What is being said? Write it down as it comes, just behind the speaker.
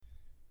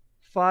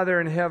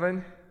Father in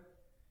heaven,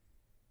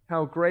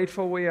 how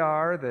grateful we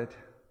are that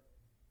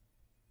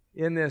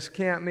in this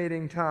camp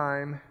meeting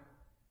time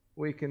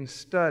we can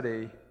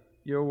study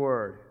your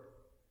word.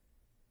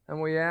 And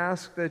we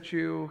ask that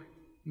you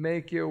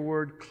make your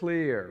word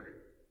clear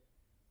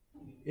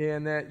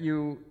and that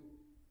you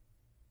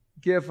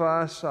give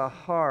us a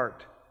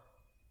heart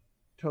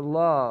to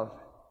love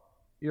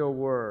your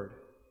word.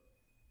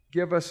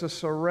 Give us a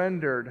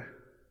surrendered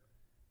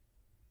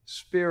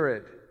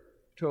spirit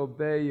to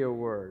obey your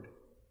word.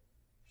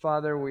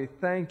 Father, we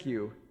thank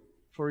you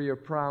for your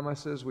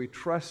promises. We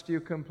trust you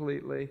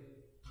completely.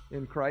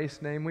 In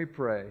Christ's name we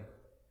pray.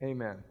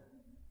 Amen.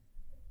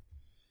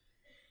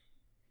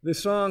 The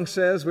song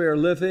says we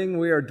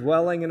are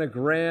dwelling in a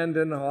grand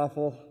and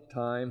awful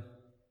time.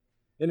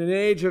 In an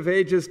age of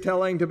ages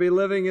telling to be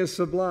living is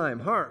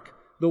sublime. Hark,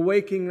 the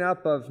waking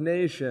up of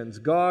nations,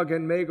 Gog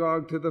and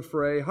Magog to the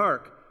fray.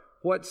 Hark,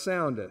 what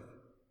soundeth?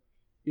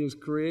 Is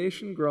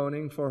creation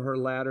groaning for her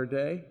latter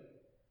day?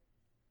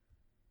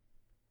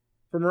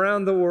 From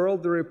around the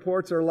world, the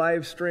reports are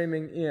live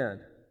streaming in.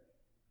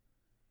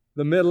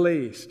 The Middle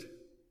East,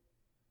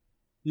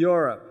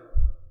 Europe,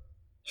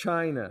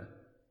 China,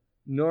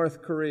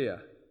 North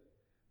Korea.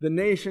 The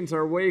nations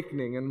are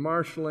awakening and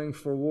marshaling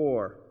for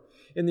war.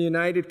 In the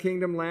United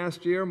Kingdom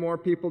last year, more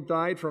people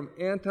died from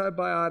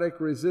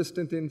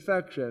antibiotic-resistant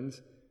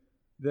infections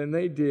than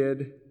they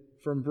did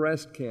from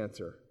breast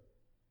cancer.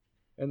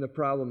 And the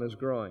problem is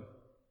growing.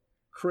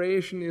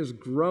 Creation is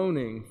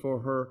groaning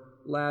for her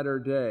latter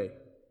day.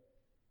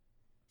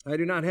 I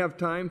do not have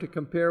time to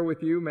compare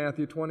with you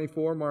Matthew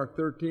 24, Mark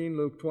 13,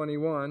 Luke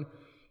 21,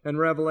 and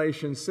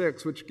Revelation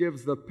 6, which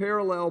gives the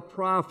parallel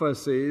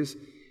prophecies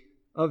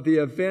of the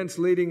events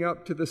leading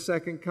up to the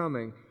second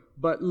coming.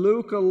 But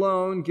Luke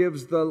alone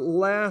gives the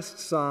last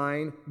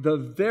sign, the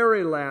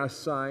very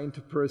last sign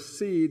to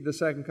precede the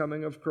second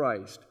coming of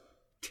Christ: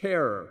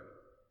 terror.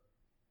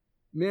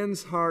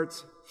 Men's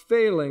hearts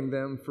failing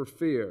them for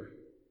fear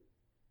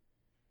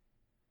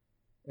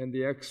and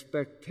the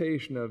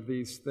expectation of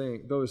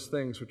those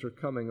things which are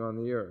coming on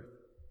the earth.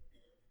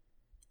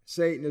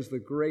 Satan is the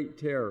great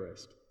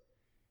terrorist,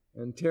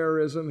 and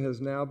terrorism has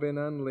now been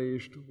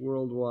unleashed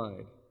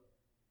worldwide.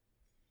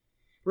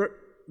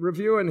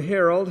 Review and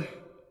Herald,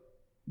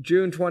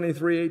 June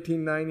 23,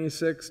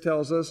 1896,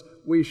 tells us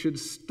we should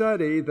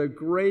study the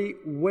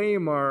great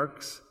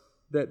waymarks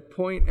that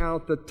point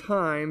out the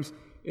times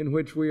in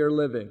which we are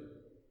living.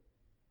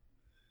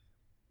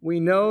 We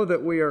know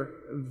that we are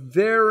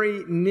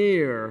very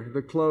near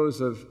the close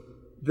of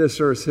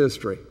this earth's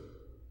history.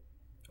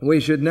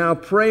 We should now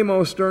pray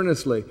most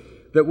earnestly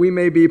that we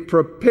may be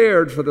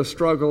prepared for the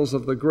struggles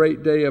of the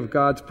great day of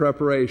God's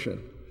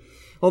preparation.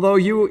 Although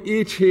you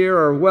each here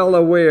are well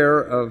aware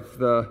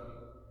of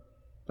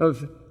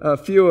a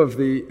few of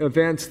the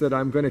events that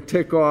I'm going to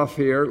tick off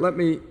here, let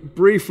me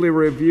briefly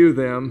review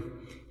them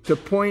to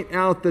point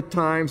out the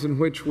times in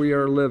which we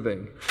are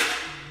living.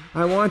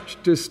 I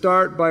want to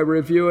start by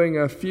reviewing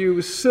a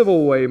few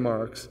civil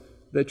waymarks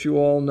that you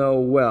all know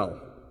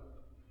well.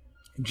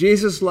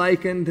 Jesus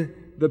likened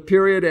the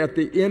period at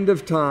the end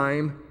of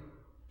time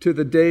to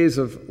the days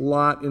of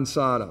Lot in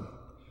Sodom.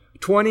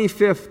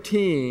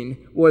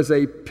 2015 was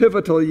a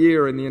pivotal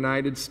year in the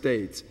United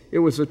States. It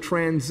was a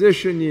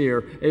transition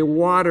year, a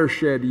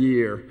watershed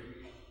year,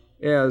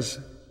 as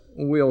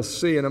we'll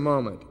see in a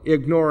moment.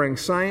 Ignoring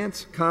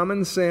science,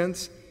 common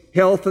sense,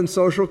 health and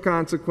social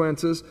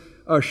consequences,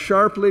 a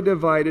sharply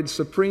divided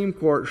Supreme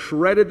Court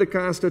shredded the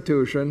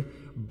Constitution,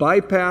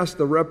 bypassed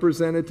the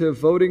representative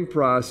voting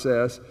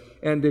process,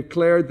 and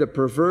declared that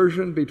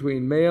perversion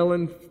between male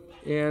and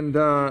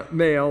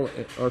male,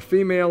 or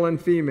female and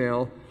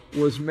female,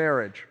 was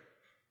marriage.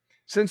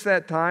 Since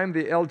that time,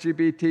 the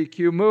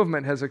LGBTQ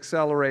movement has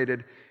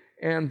accelerated,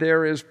 and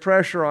there is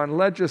pressure on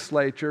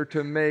legislature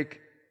to make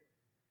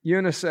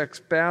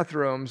unisex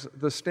bathrooms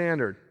the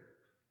standard.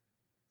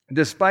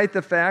 Despite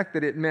the fact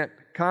that it meant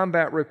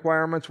combat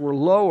requirements were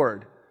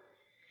lowered,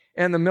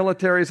 and the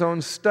military's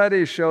own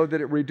studies showed that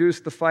it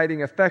reduced the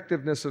fighting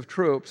effectiveness of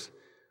troops,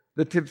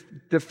 the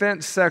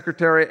Defense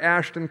Secretary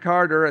Ashton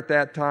Carter at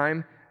that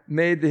time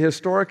made the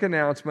historic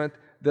announcement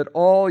that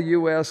all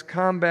U.S.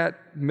 combat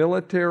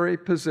military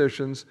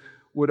positions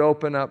would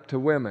open up to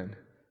women.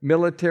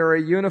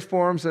 Military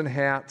uniforms and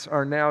hats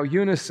are now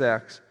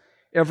unisex.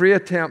 Every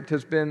attempt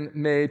has been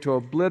made to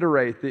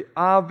obliterate the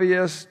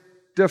obvious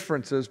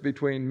differences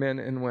between men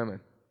and women.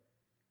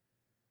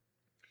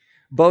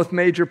 Both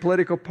major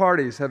political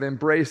parties have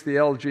embraced the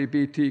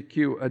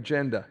LGBTQ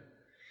agenda.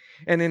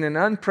 And in an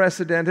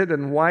unprecedented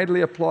and widely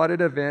applauded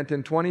event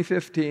in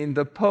 2015,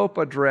 the Pope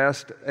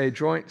addressed a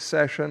joint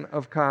session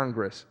of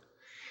Congress.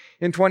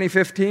 In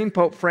 2015,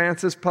 Pope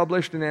Francis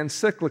published an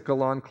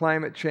encyclical on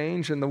climate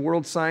change, and the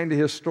world signed a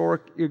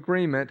historic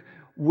agreement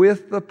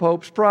with the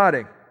Pope's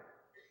prodding.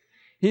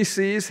 He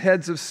sees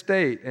heads of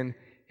state and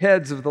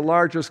heads of the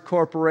largest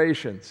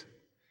corporations.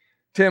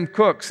 Tim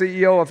Cook,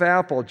 CEO of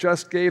Apple,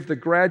 just gave the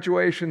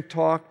graduation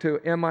talk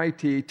to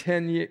MIT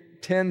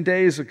 10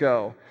 days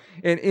ago.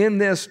 And in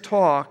this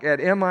talk at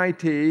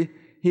MIT,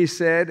 he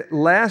said,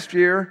 "Last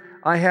year,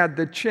 I had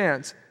the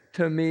chance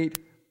to meet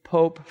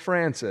Pope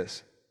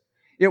Francis.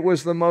 It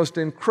was the most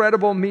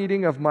incredible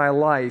meeting of my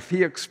life.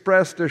 He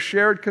expressed a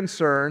shared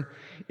concern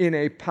in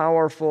a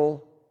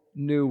powerful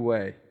new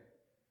way.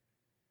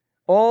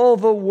 All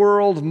the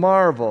world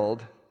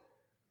marveled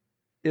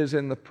is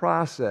in the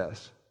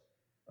process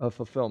of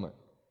fulfillment.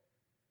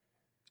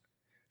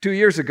 2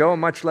 years ago, a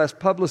much less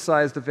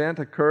publicized event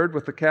occurred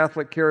with the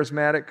Catholic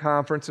Charismatic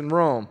Conference in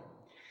Rome.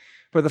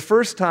 For the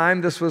first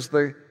time, this was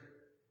the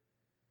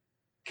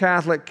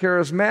Catholic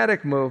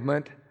Charismatic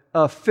movement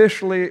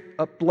officially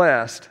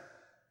blessed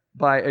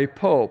by a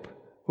pope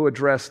who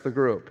addressed the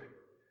group.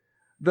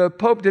 The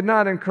pope did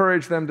not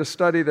encourage them to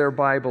study their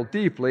Bible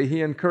deeply.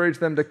 He encouraged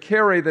them to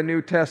carry the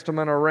New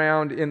Testament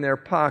around in their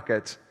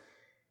pockets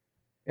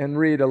and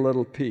read a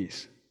little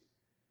piece.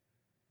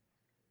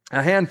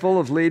 A handful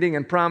of leading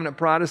and prominent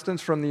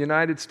Protestants from the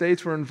United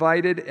States were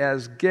invited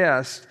as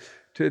guests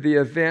to the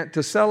event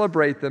to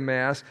celebrate the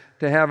Mass,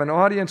 to have an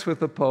audience with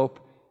the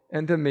Pope,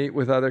 and to meet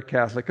with other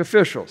Catholic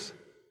officials.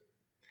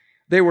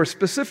 They were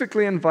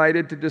specifically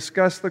invited to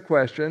discuss the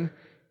question,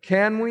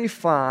 can we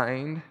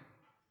find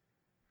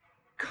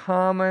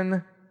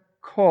common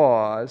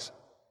cause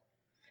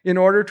in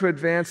order to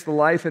advance the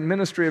life and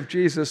ministry of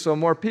Jesus so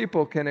more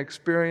people can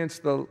experience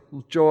the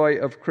joy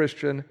of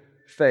Christian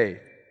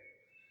faith?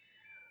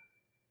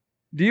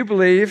 Do you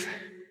believe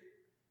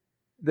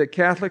that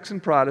Catholics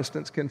and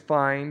Protestants can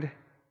find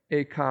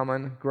a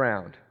common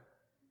ground?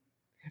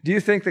 Do you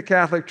think the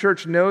Catholic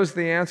Church knows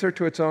the answer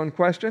to its own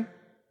question?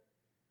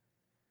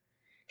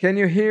 Can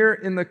you hear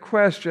in the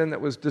question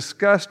that was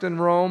discussed in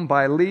Rome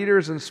by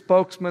leaders and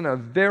spokesmen of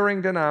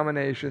varying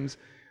denominations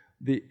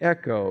the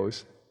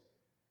echoes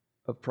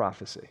of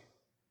prophecy?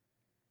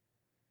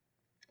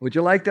 Would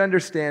you like to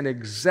understand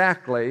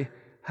exactly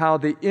how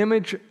the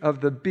image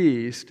of the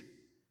beast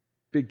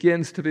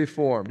begins to be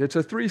formed? It's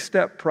a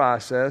 3-step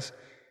process.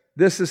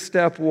 This is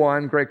step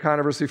 1, Great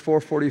Controversy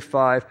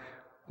 445,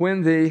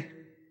 when the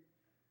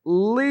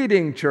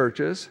leading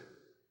churches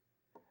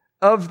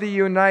of the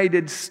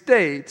United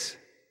States,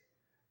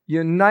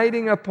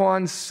 uniting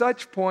upon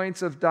such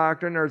points of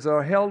doctrine as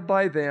are held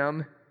by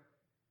them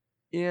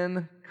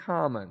in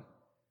common.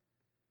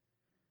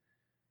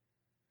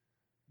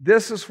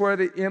 This is where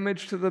the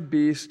image to the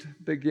beast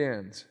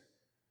begins.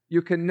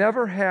 You can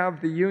never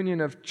have the union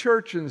of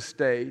church and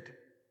state,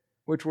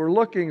 which we're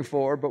looking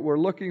for, but we're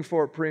looking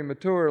for it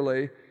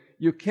prematurely.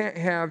 You can't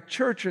have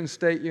church and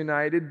state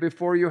united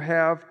before you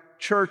have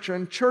church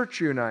and church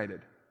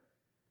united.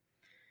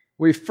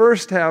 We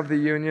first have the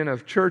union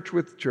of church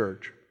with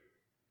church.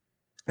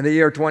 And the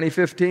year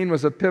 2015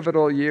 was a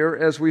pivotal year,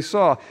 as we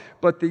saw.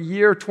 But the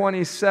year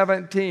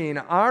 2017,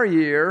 our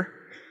year,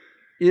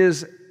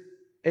 is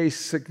a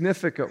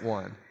significant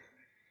one.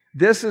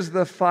 This is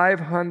the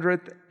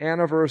 500th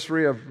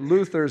anniversary of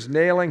Luther's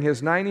nailing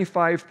his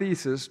 95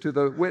 Theses to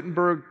the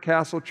Wittenberg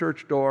Castle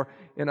Church door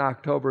in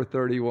October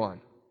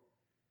 31.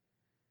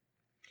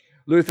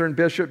 Lutheran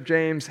Bishop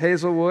James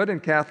Hazelwood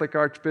and Catholic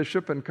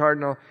Archbishop and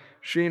Cardinal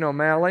Sheen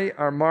O'Malley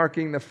are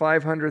marking the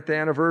 500th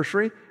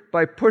anniversary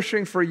by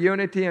pushing for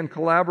unity and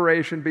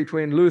collaboration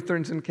between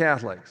Lutherans and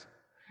Catholics.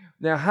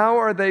 Now, how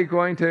are they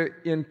going to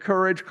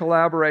encourage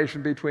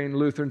collaboration between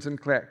Lutherans and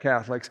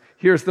Catholics?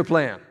 Here's the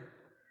plan.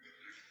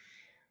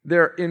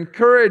 They're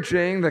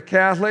encouraging the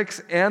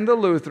Catholics and the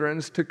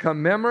Lutherans to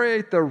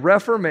commemorate the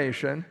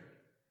Reformation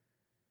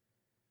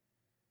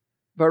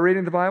by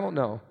reading the Bible?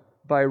 No,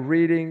 by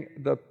reading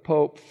the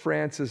Pope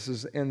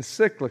Francis's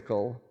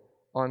encyclical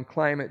on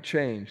climate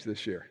change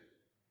this year.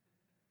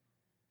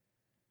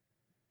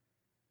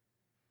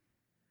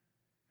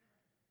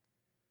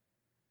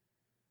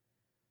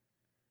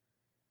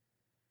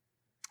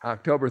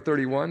 October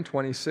 31,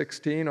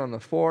 2016, on the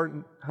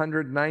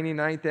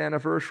 499th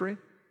anniversary,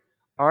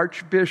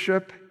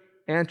 Archbishop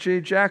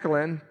Antje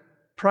Jacqueline,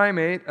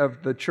 primate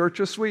of the Church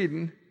of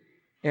Sweden,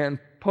 and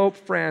Pope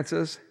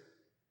Francis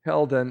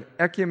held an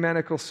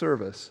ecumenical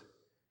service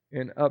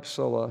in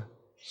Uppsala,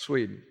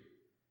 Sweden.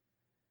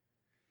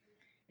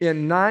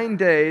 In 9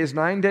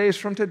 days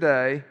from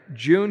today,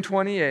 June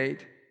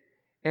 28,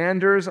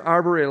 Anders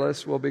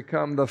Arborelius will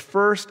become the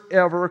first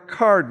ever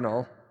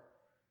cardinal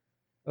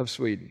of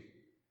Sweden.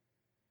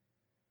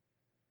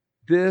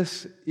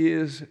 This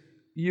is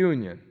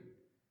union.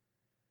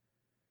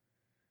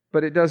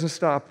 But it doesn't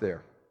stop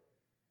there.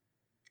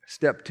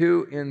 Step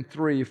 2 and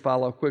 3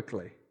 follow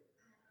quickly.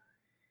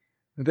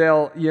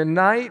 They'll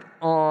unite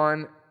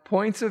on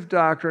points of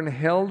doctrine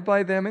held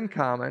by them in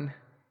common,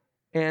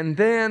 and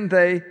then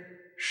they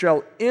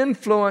shall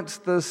influence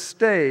the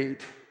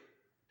state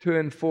to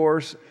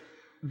enforce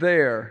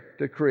their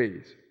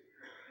decrees.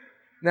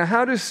 Now,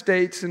 how do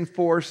states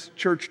enforce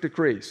church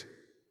decrees?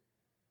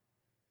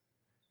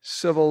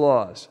 Civil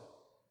laws.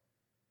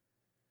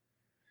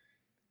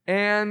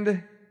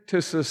 And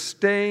to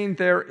sustain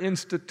their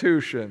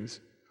institutions.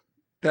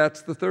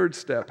 That's the third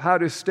step. How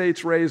do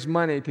states raise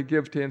money to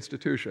give to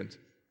institutions?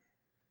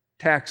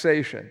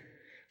 Taxation.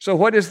 So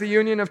what is the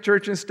union of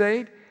church and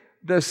state?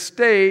 The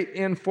state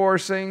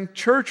enforcing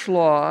church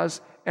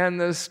laws and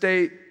the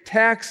state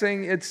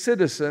taxing its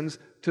citizens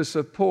to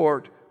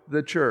support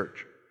the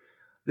church.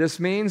 This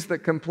means that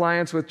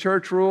compliance with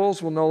church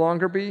rules will no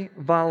longer be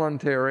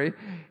voluntary,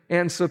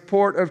 and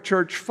support of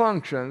church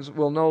functions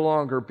will no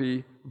longer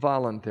be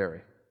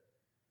voluntary.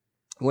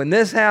 When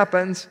this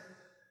happens,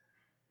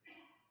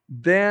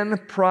 then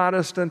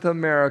Protestant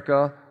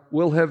America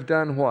will have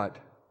done what?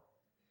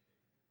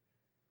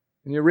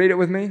 Can you read it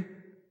with me?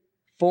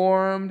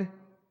 Formed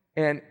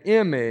an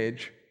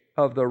image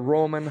of the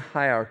Roman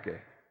hierarchy.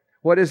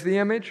 What is the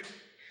image?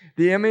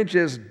 The image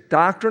is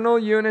doctrinal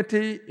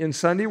unity in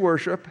Sunday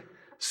worship,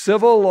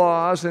 civil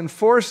laws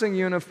enforcing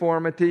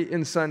uniformity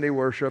in Sunday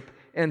worship,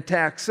 and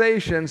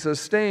taxation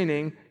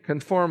sustaining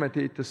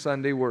conformity to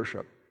Sunday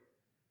worship.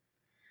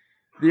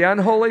 The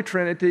unholy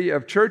trinity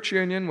of church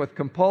union with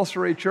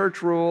compulsory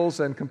church rules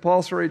and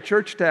compulsory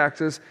church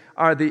taxes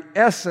are the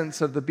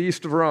essence of the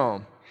beast of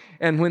Rome.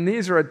 And when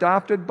these are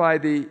adopted by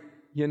the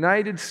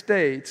United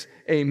States,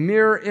 a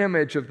mirror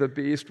image of the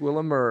beast will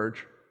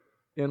emerge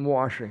in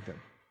Washington.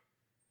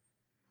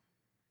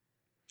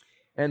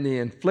 And the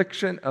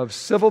infliction of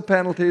civil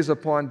penalties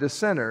upon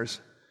dissenters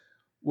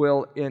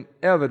will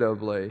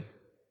inevitably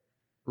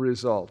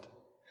result.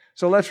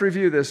 So let's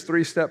review this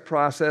three-step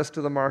process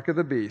to the mark of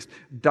the beast.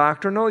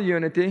 Doctrinal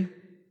unity,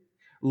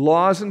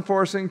 laws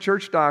enforcing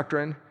church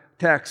doctrine,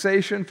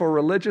 taxation for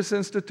religious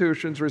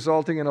institutions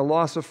resulting in a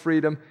loss of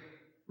freedom,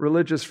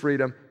 religious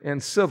freedom,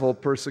 and civil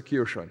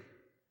persecution.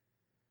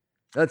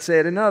 Let's say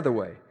it another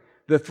way.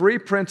 The three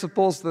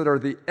principles that are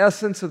the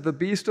essence of the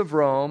beast of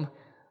Rome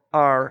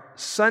are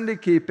Sunday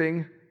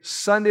keeping,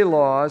 Sunday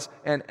laws,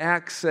 and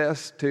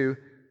access to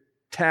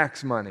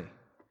tax money.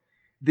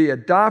 The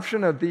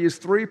adoption of these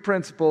three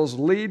principles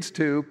leads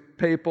to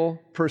papal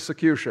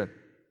persecution.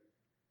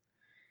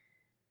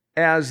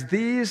 As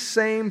these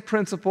same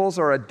principles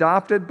are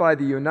adopted by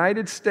the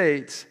United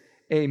States,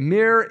 a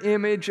mirror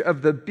image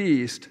of the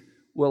beast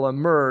will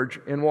emerge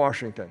in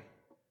Washington.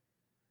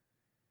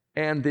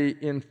 And the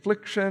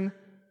infliction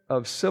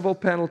of civil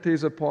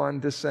penalties upon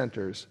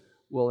dissenters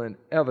will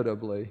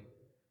inevitably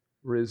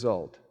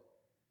result.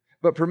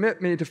 But permit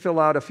me to fill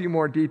out a few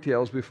more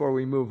details before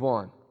we move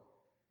on.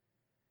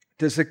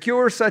 To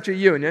secure such a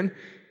union,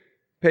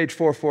 page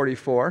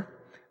 444,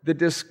 the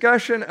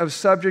discussion of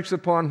subjects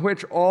upon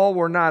which all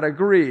were not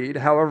agreed,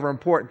 however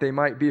important they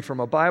might be from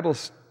a Bible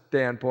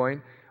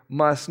standpoint,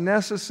 must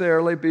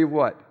necessarily be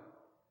what?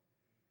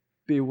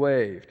 Be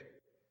waived.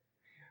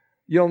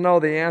 You'll know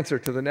the answer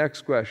to the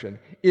next question.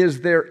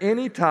 Is there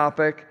any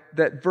topic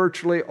that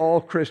virtually all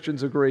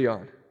Christians agree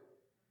on?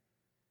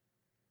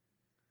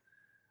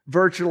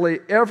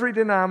 Virtually every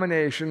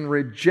denomination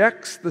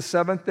rejects the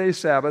seventh-day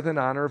Sabbath in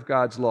honor of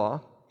God's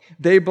law.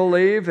 They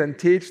believe and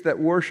teach that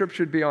worship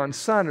should be on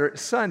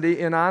Sunday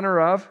in honor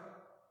of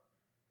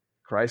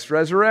Christ's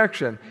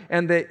resurrection,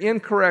 and they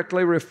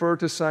incorrectly refer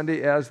to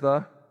Sunday as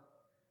the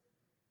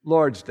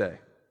Lord's Day.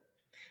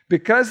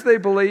 Because they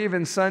believe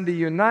in Sunday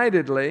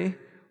unitedly,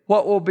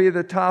 what will be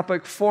the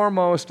topic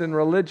foremost in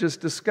religious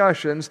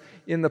discussions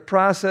in the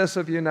process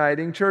of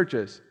uniting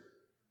churches?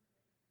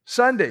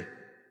 Sunday.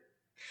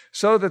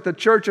 So that the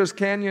churches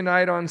can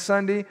unite on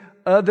Sunday,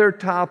 other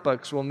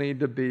topics will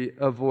need to be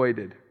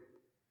avoided.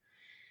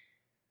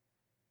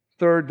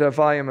 Third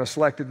volume of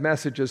Selected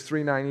Messages,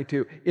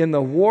 392. In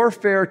the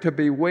warfare to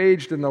be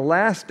waged in the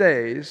last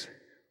days,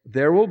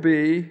 there will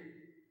be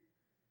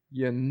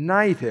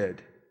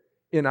united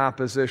in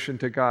opposition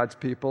to God's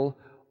people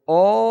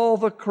all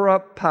the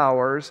corrupt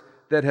powers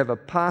that have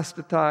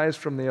apostatized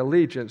from the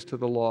allegiance to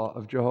the law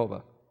of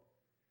Jehovah.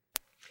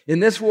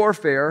 In this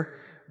warfare,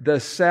 the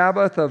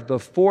Sabbath of the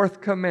fourth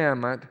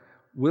commandment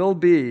will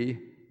be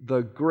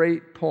the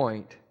great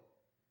point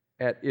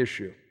at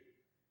issue.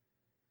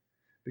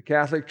 The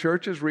Catholic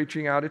Church is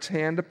reaching out its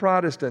hand to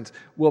Protestants.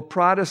 Will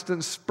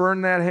Protestants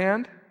spurn that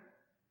hand?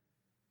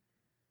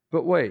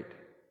 But wait,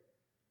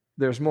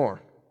 there's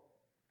more.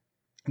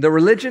 The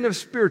religion of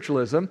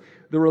spiritualism,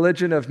 the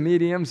religion of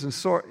mediums and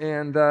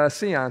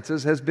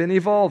seances, has been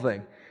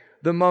evolving.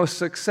 The most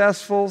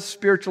successful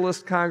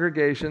spiritualist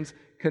congregations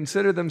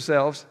consider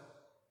themselves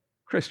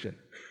Christian.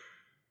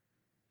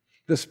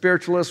 The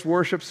spiritualist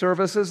worship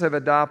services have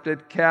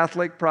adopted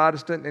Catholic,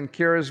 Protestant, and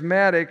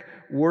charismatic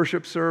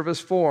worship service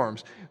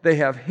forms. They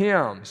have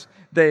hymns,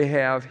 they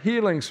have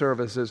healing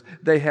services,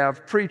 they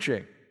have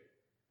preaching.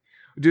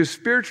 Do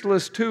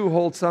spiritualists too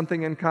hold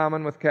something in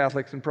common with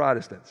Catholics and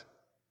Protestants?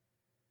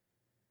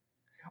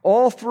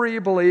 All three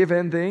believe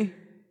in the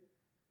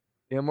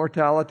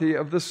immortality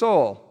of the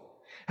soul.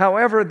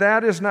 However,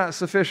 that is not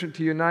sufficient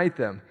to unite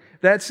them.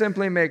 That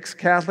simply makes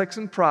Catholics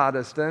and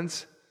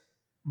Protestants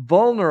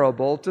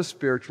vulnerable to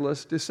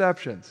spiritualist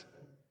deceptions.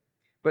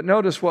 But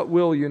notice what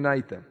will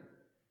unite them.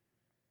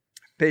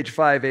 Page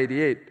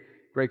 588,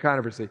 Great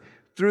Controversy.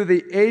 Through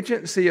the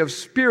agency of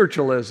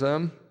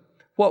spiritualism,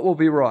 what will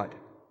be wrought?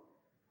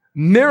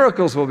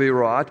 Miracles will be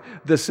wrought,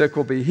 the sick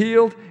will be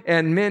healed,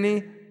 and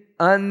many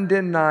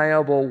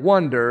undeniable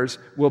wonders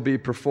will be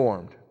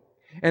performed.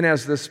 And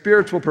as the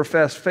spirits will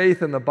profess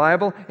faith in the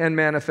Bible and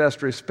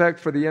manifest respect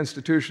for the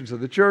institutions of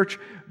the church,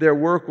 their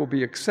work will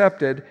be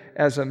accepted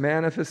as a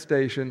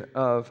manifestation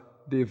of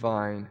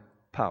divine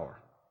power.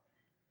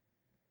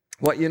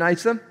 What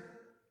unites them?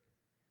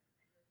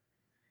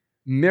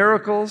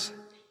 Miracles,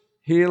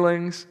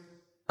 healings,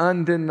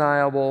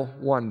 undeniable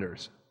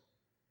wonders.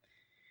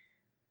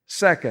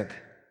 Second,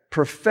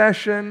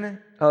 profession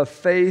of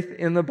faith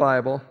in the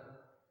Bible.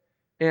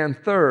 And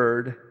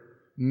third,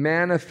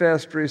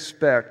 manifest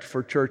respect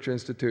for church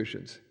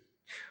institutions.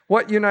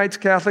 What unites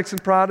Catholics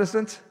and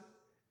Protestants?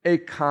 A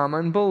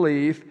common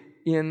belief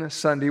in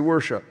Sunday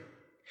worship.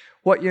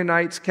 What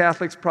unites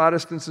Catholics,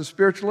 Protestants, and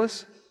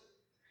spiritualists?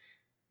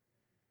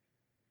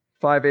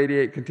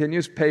 588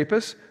 continues,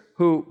 Papists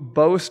who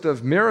boast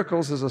of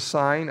miracles as a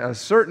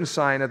certain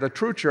sign of the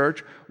true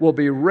church, will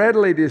be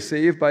readily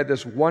deceived by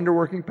this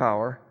wonder-working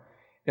power,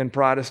 and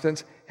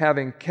Protestants,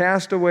 having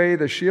cast away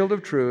the shield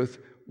of truth,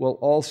 will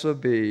also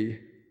be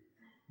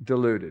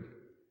deluded.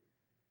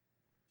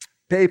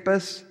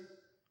 Papists,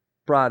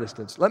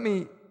 Protestants. Let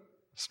me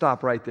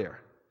stop right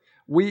there.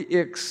 We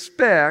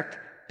expect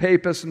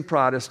Papists and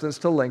Protestants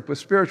to link with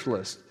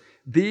spiritualists.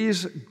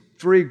 These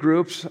three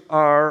groups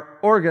are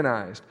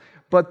organized.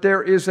 But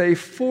there is a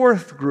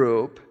fourth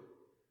group,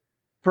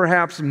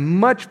 perhaps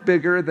much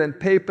bigger than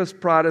Papists,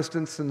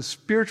 Protestants, and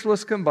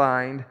spiritualists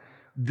combined.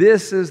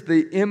 This is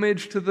the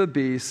image to the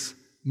beast's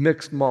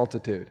mixed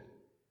multitude.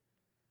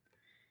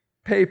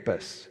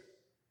 Papists,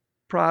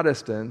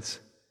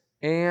 Protestants,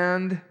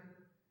 and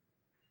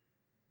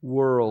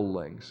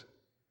worldlings.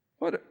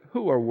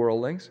 Who are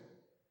worldlings?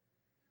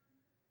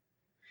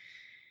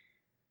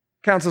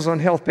 Counsels on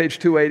Health, page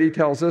 280,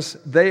 tells us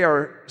they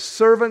are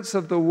servants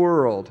of the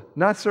world,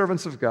 not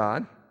servants of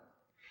God,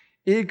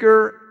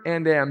 eager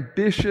and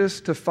ambitious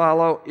to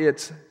follow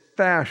its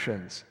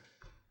fashions,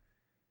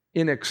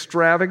 in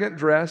extravagant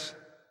dress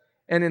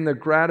and in the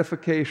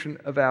gratification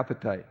of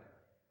appetite.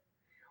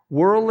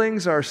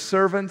 Worldlings are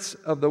servants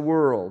of the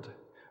world.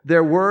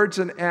 Their words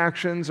and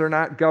actions are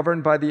not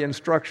governed by the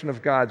instruction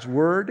of God's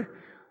Word.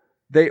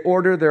 They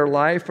order their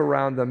life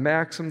around the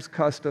maxims,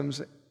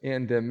 customs,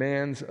 and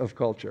demands of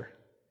culture.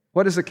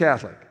 What is a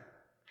Catholic?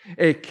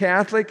 A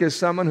Catholic is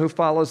someone who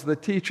follows the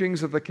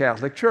teachings of the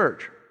Catholic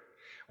Church.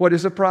 What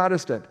is a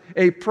Protestant?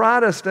 A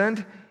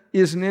Protestant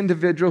is an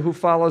individual who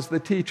follows the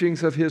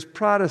teachings of his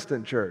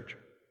Protestant church.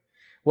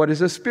 What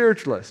is a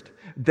spiritualist?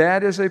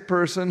 That is a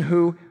person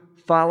who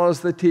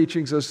follows the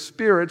teachings of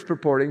spirits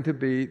purporting to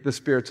be the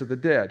spirits of the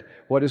dead.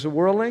 What is a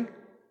worldling?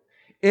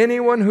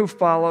 Anyone who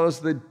follows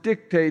the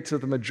dictates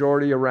of the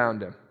majority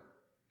around him.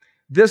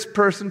 This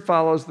person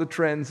follows the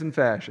trends and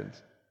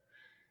fashions.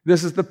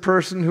 This is the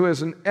person who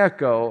is an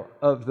echo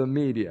of the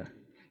media.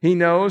 He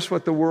knows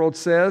what the world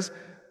says,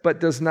 but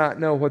does not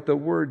know what the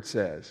Word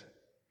says.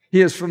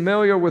 He is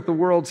familiar with the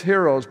world's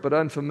heroes, but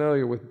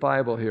unfamiliar with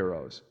Bible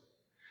heroes.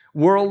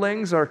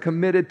 Worldlings are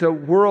committed to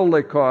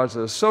worldly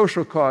causes,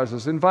 social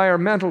causes,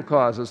 environmental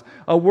causes.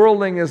 A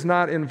worldling is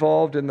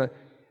involved in the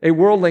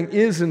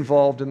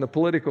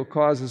political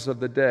causes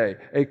of the day.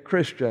 A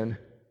Christian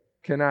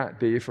cannot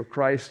be, for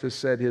Christ has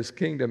said his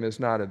kingdom is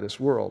not of this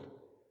world.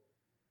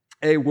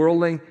 A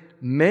worldling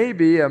may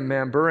be a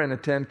member and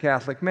attend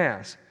Catholic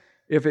Mass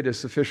if it is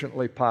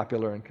sufficiently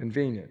popular and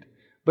convenient,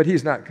 but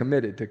he's not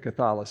committed to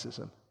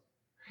Catholicism.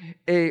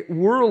 A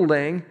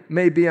worldling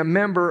may be a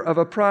member of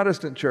a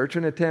Protestant church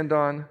and attend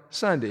on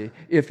Sunday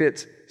if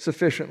it's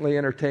sufficiently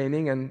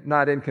entertaining and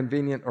not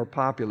inconvenient or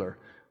popular,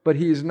 but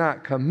he's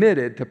not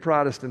committed to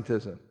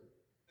Protestantism.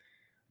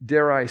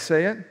 Dare I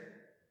say it?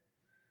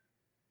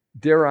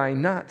 Dare I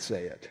not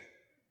say it?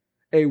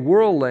 A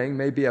worldling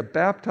may be a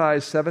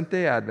baptized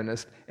Seventh-day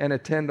Adventist and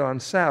attend on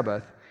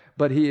Sabbath,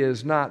 but he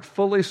is not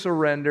fully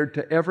surrendered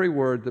to every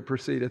word that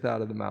proceedeth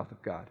out of the mouth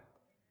of God.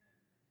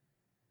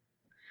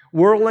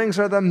 Worldlings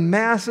are the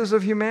masses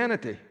of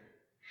humanity.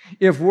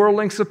 If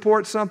worldlings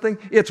support something,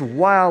 it's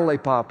wildly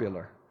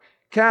popular.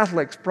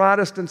 Catholics,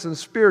 Protestants, and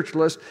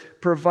spiritualists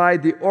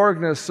provide the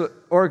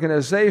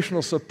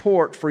organizational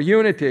support for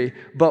unity,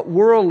 but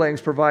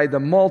worldlings provide the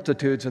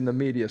multitudes and the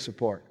media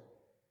support.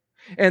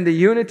 And the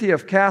unity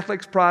of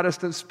Catholics,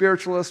 Protestants,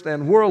 spiritualists,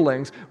 and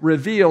worldlings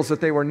reveals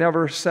that they were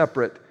never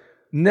separate,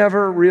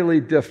 never really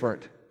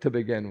different to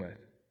begin with.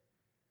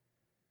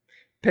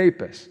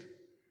 Papists,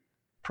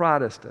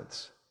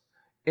 Protestants,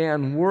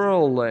 and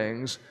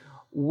worldlings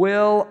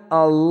will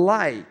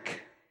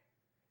alike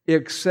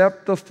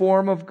accept the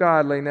form of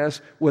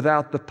godliness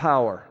without the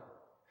power.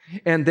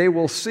 And they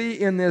will see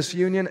in this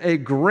union a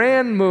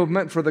grand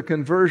movement for the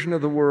conversion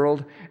of the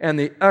world and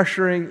the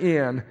ushering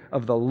in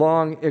of the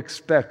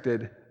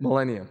long-expected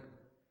millennium.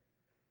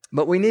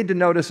 But we need to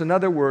notice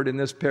another word in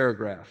this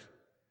paragraph: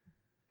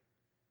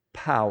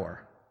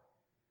 power.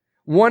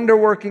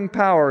 Wonder-working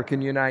power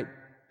can unite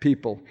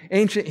people.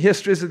 Ancient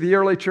histories of the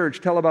early church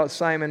tell about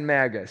Simon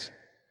Magus.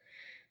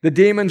 The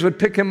demons would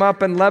pick him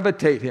up and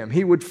levitate him.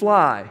 He would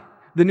fly.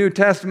 The New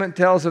Testament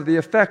tells of the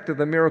effect of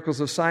the miracles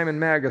of Simon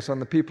Magus on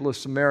the people of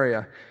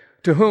Samaria.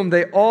 to whom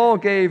they all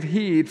gave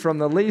heed from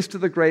the least to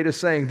the greatest,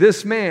 saying,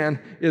 "This man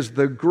is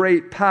the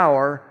great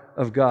power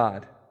of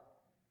God."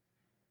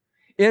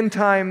 In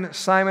time,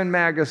 Simon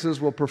Magus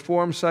will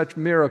perform such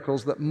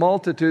miracles that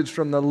multitudes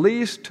from the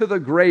least to the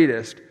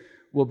greatest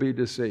will be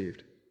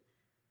deceived.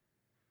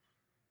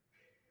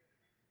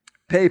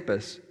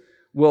 Papists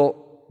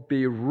will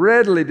be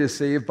readily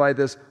deceived by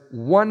this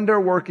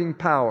wonder-working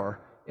power,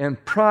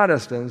 and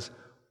Protestants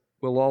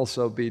will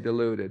also be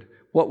deluded.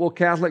 What will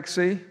Catholics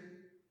see?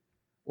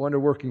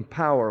 Wonder-working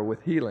power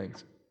with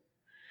healings.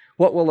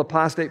 What will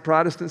apostate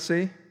Protestants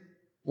see?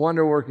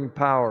 Wonder-working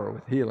power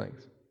with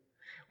healings.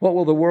 What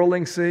will the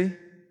worldlings see?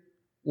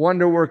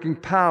 Wonder-working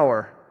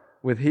power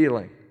with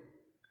healing.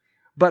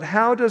 But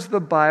how does the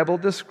Bible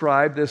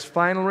describe this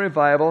final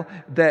revival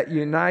that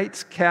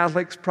unites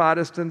Catholics,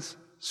 Protestants,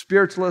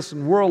 spiritualists,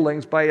 and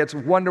worldlings by its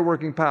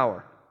wonder-working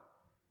power?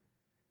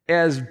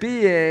 As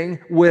being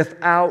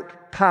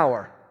without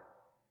power.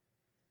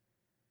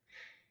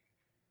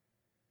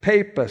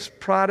 Papists,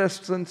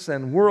 Protestants,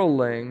 and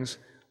worldlings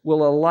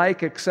will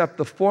alike accept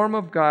the form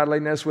of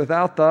godliness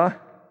without the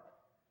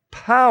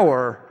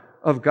power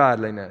of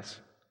godliness.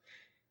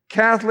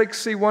 Catholics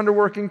see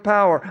wonder-working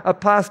power.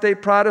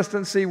 Apostate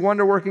Protestants see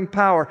wonder-working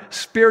power.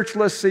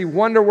 Spiritualists see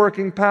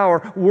wonder-working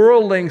power.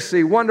 Worldlings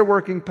see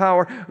wonder-working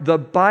power. The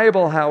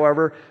Bible,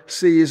 however,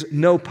 sees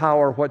no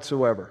power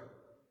whatsoever.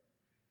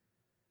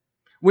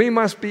 We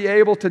must be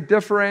able to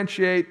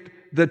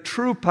differentiate the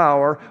true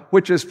power,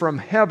 which is from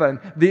heaven,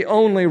 the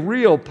only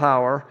real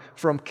power,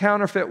 from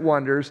counterfeit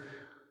wonders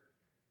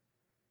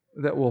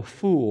that will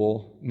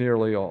fool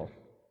nearly all.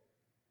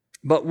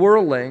 But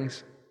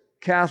worldlings,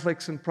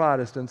 Catholics and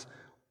Protestants,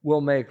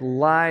 will make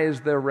lies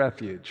their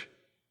refuge,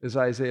 as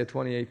Isaiah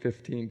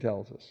 28:15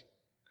 tells us.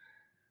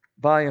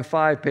 Volume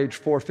 5, page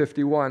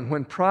 451,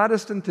 "When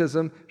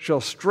Protestantism shall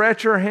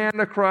stretch her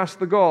hand across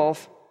the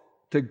gulf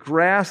to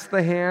grasp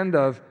the hand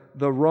of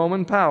the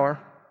Roman power,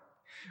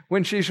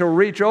 when she shall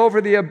reach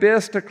over the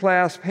abyss to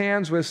clasp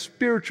hands with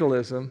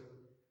spiritualism,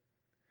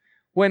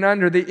 when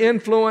under the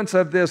influence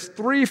of this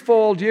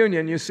threefold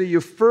union," you see, you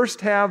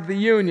first have the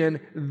union,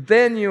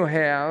 then you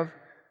have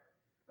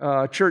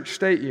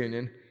church-state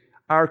union,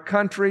 "our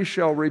country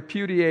shall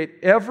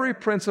repudiate every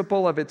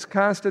principle of its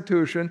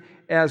constitution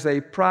as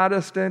a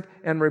Protestant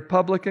and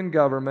Republican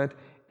government,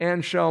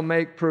 and shall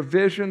make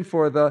provision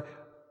for the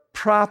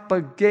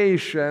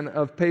propagation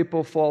of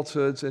papal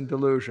falsehoods and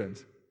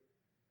delusions."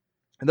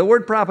 And the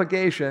word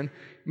propagation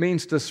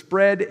means to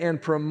spread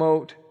and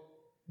promote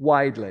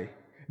widely.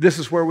 This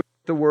is where we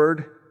get the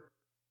word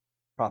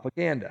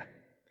propaganda.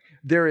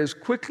 There is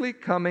quickly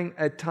coming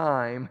a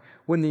time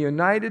when the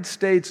United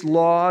States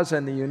laws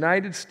and the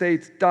United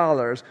States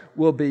dollars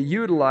will be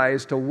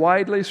utilized to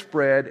widely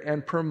spread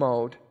and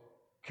promote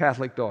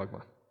Catholic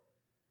dogma.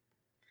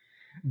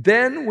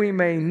 Then we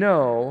may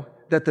know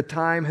that the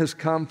time has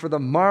come for the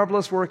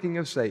marvelous working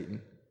of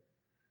Satan,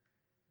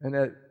 and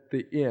that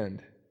the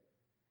end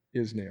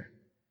is near.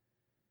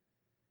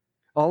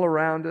 All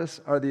around us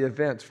are the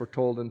events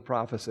foretold in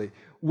prophecy.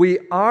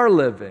 We are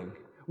living,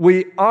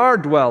 we are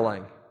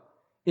dwelling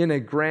in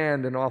a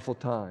grand and awful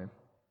time.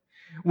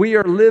 We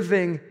are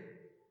living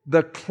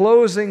the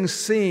closing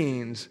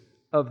scenes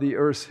of the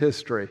earth's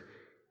history.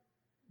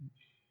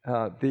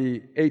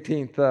 The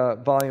 18th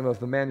volume of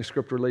the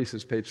manuscript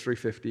releases, page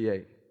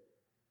 358.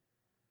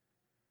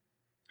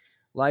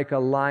 Like a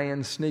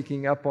lion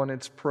sneaking up on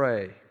its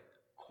prey,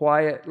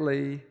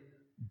 quietly,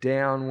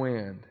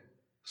 downwind,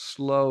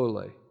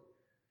 slowly,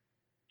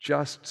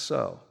 just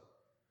so.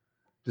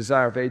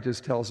 Desire of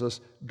Ages tells us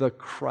the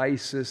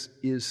crisis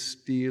is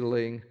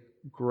stealing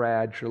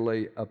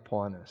gradually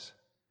upon us.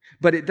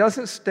 But it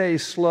doesn't stay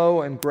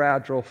slow and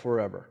gradual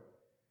forever.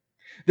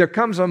 There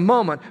comes a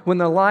moment when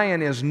the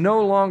lion is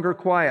no longer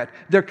quiet.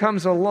 There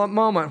comes a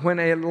moment when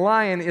a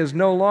lion is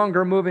no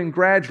longer moving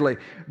gradually.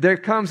 There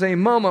comes a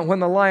moment when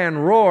the lion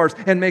roars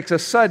and makes a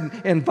sudden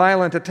and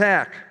violent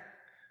attack.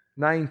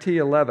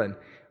 9T11.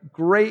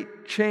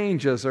 Great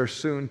changes are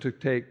soon to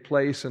take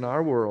place in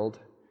our world,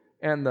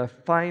 and the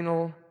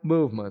final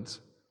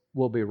movements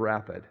will be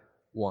rapid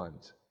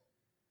ones.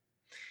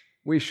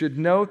 We should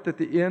note that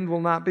the end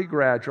will not be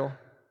gradual.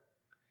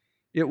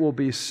 It will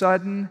be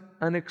sudden,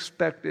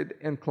 unexpected,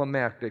 and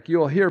climactic.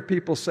 You'll hear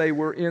people say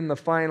we're in the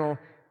final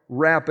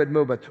rapid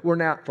movement. We're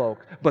not,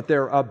 folks, but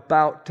they're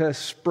about to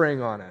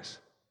spring on us.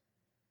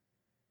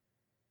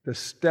 The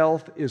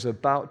stealth is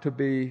about to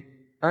be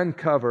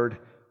uncovered.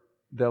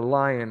 The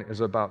lion is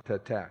about to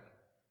attack.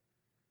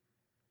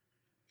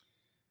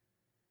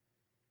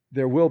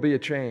 There will be a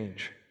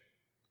change.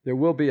 There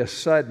will be a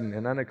sudden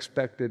and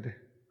unexpected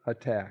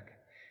attack.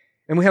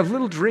 And we have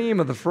little dream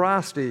of the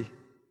frosty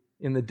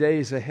in the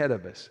days ahead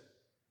of us.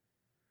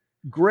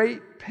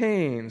 Great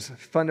pains,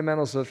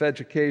 Fundamentals of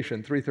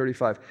Education,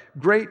 335,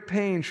 great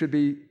pains should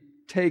be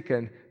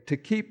taken to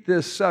keep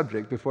this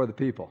subject before the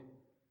people.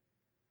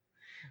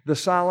 The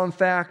solemn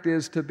fact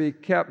is to be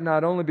kept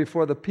not only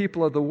before the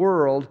people of the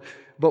world,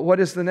 but what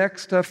is the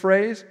next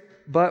phrase?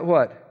 But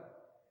what?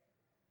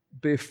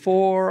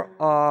 Before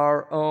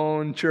our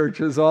own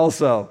churches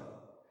also.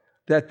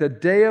 that the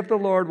day of the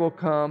Lord will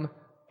come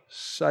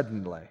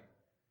suddenly,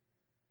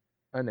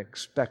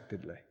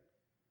 unexpectedly.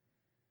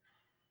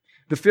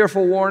 The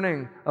fearful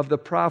warning of the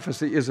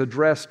prophecy is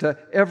addressed to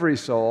every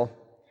soul.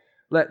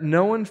 Let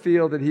no one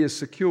feel that he is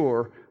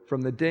secure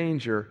from the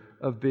danger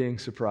of being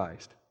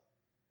surprised.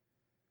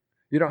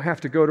 You don't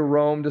have to go to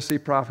Rome to see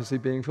prophecy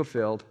being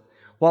fulfilled.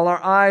 While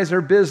our eyes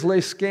are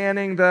busily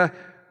scanning the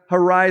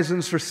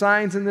horizons for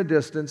signs in the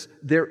distance,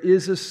 there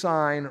is a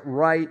sign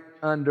right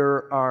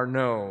under our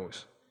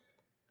nose.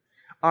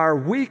 Are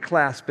we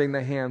clasping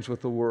the hands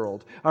with the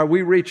world? Are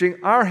we reaching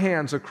our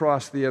hands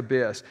across the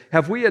abyss?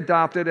 Have we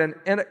adopted an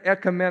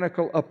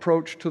ecumenical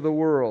approach to the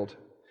world?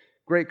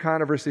 Great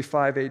Controversy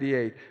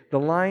 588. The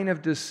line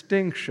of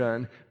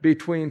distinction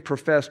between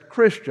professed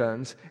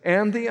Christians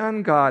and the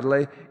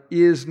ungodly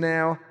is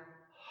now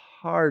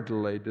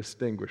hardly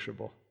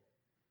distinguishable.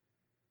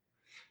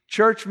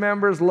 Church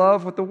members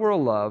love what the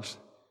world loves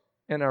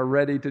and are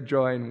ready to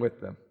join with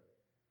them.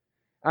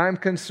 I'm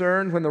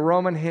concerned when the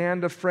Roman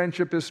hand of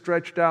friendship is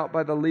stretched out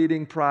by the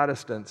leading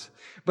Protestants.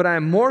 But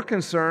I'm more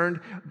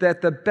concerned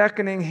that the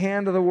beckoning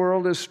hand of the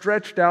world is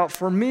stretched out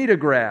for me to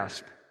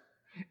grasp.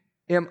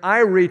 Am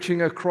I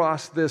reaching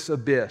across this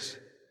abyss?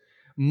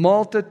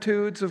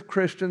 Multitudes of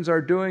Christians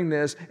are doing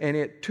this, and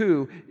it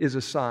too is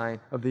a sign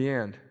of the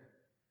end.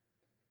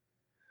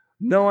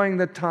 Knowing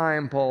the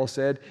time, Paul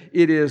said,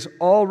 it is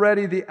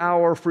already the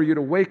hour for you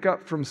to wake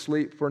up from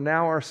sleep, for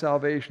now our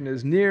salvation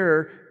is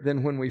nearer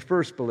than when we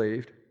first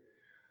believed.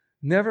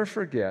 Never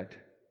forget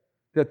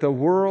that the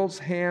world's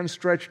hand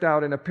stretched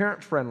out in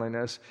apparent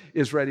friendliness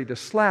is ready to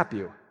slap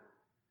you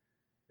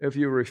if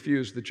you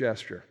refuse the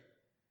gesture.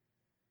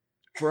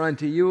 For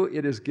unto you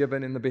it is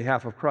given in the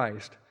behalf of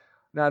Christ,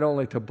 not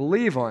only to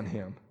believe on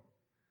Him,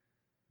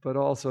 but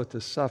also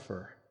to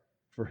suffer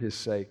for His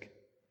sake.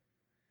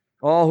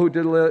 All who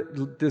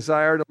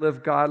desire to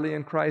live godly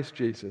in Christ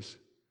Jesus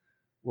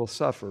will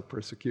suffer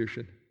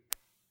persecution.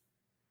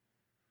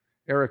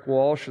 Eric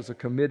Walsh is a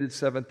committed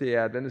Seventh-day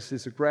Adventist.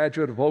 He's a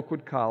graduate of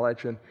Oakwood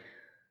College and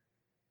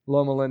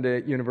Loma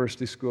Linda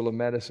University School of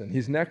Medicine.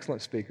 He's an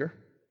excellent speaker.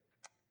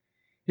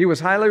 He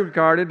was highly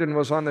regarded and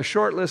was on the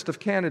short list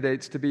of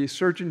candidates to be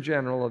Surgeon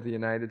General of the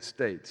United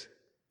States.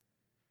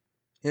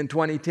 In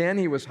 2010,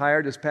 he was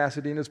hired as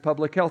Pasadena's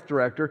public health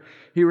director.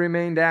 He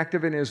remained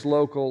active in his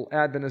local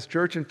Adventist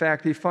church. In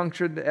fact, he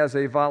functioned as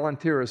a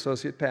volunteer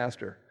associate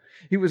pastor.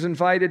 He was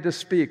invited to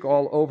speak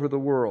all over the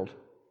world.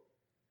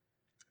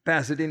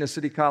 Pasadena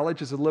City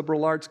College is a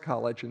liberal arts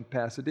college in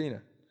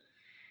Pasadena.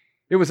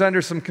 It was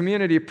under some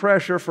community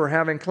pressure for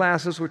having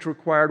classes which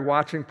required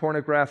watching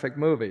pornographic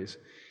movies.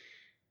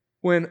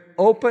 When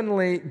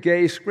openly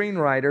gay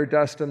screenwriter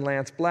Dustin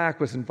Lance Black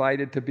was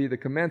invited to be the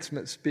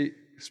commencement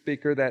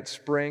speaker that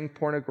spring,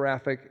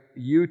 pornographic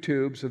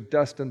YouTubes of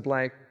Dustin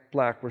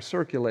Black were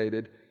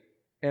circulated,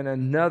 and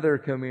another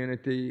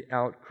community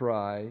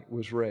outcry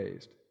was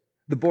raised.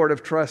 The Board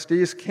of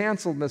Trustees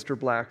canceled Mr.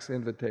 Black's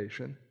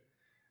invitation,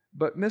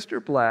 but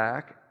Mr.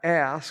 Black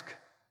asked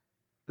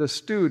the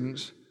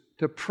students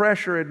to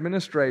pressure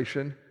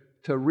administration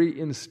to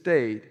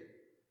reinstate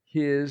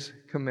his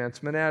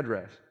commencement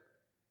address.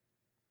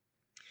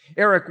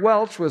 Eric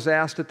Welch was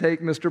asked to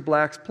take Mr.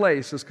 Black's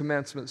place as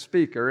commencement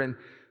speaker, and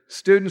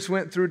students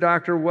went through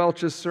Dr.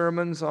 Welch's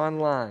sermons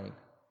online.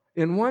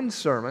 In one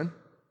sermon,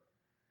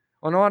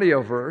 on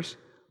Audioverse,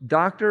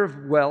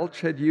 Dr.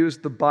 Welch had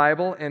used the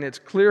Bible and its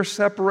clear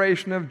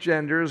separation of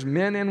genders,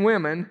 men and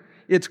women,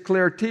 its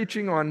clear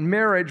teaching on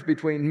marriage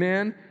between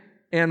men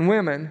and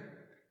women,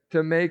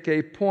 to make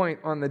a point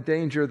on the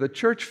danger the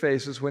church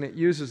faces when it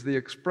uses the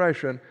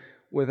expression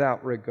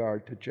without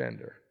regard to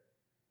gender,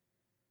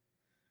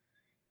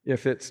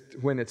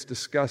 when it's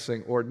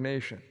discussing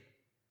ordination.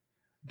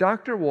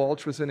 Dr.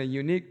 Walsh was in a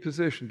unique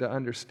position to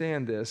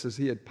understand this, as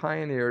he had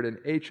pioneered an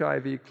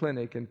HIV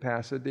clinic in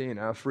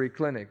Pasadena, a free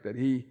clinic that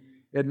he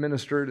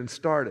administered and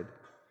started.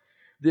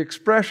 The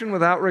expression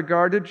without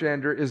regard to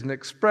gender is an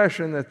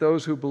expression that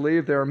those who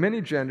believe there are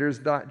many genders,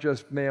 not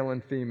just male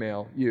and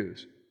female,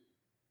 use.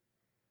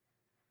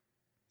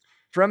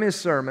 From his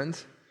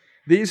sermons,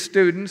 these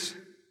students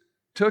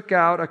took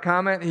out a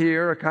comment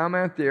here, a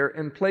comment there,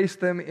 and placed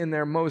them in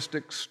their most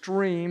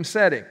extreme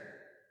setting.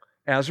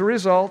 As a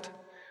result,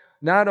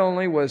 not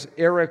only was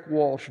Eric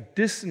Walsh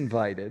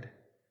disinvited,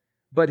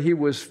 but he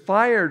was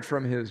fired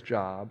from his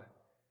job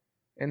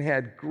and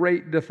had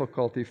great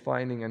difficulty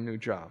finding a new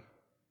job.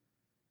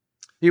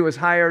 He was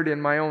hired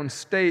in my own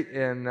state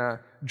in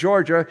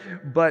Georgia,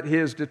 but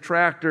his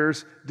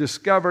detractors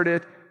discovered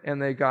it and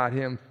they got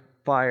him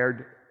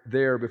fired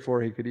there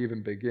before he could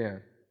even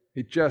begin.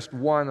 He just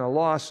won a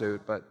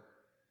lawsuit, but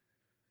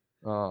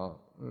a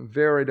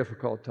very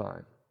difficult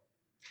time.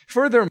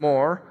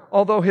 Furthermore,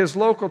 although his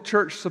local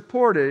church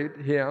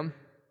supported him,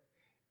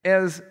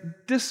 as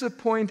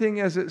disappointing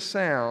as it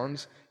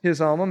sounds, his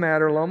alma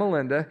mater, Loma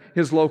Linda,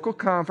 his local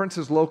conference,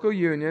 his local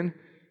union,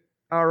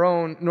 our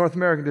own North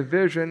American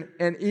division,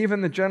 and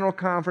even the General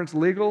Conference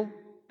legal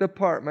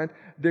department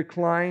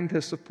declined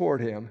to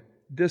support him,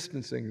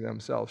 distancing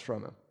themselves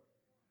from him.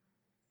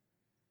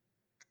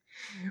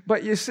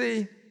 But you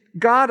see,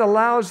 God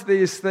allows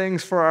these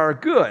things for our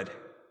good.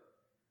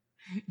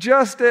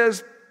 Just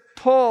as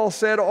Paul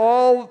said,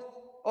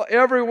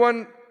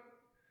 everyone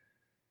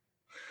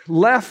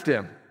left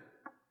him.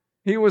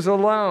 He was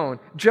alone.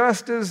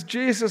 Just as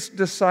Jesus'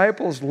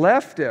 disciples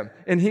left him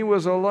and he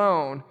was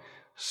alone,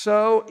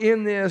 so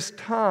in this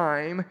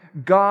time,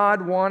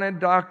 God wanted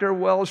Dr.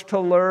 Welch to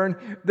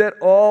learn that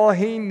all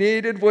he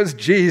needed was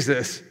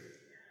Jesus.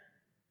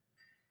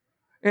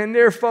 And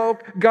dear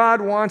folk, God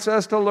wants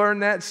us to learn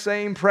that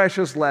same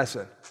precious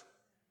lesson.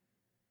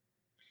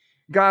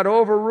 God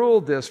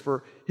overruled this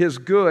for his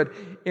good,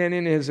 and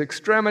in his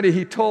extremity,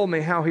 he told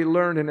me how he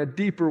learned in a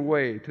deeper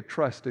way to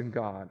trust in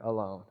God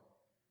alone.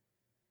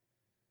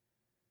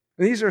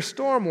 These are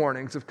storm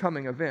warnings of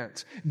coming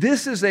events.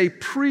 This is a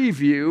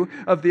preview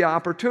of the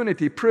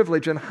opportunity,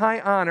 privilege, and high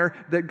honor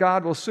that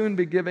God will soon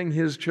be giving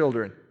his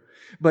children.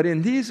 But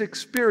in these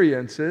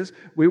experiences,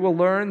 we will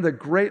learn the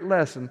great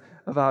lesson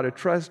of how to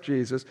trust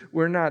Jesus.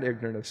 We're not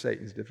ignorant of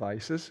Satan's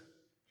devices.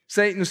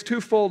 Satan's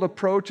twofold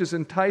approach is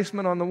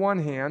enticement on the one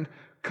hand,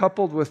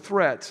 coupled with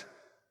threats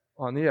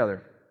on the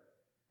other.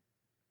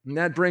 And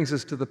that brings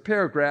us to the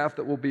paragraph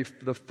that will be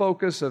the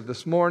focus of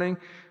this morning,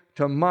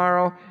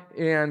 tomorrow,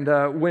 and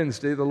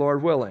Wednesday, the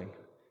Lord willing.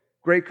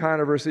 Great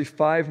Controversy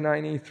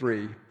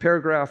 593,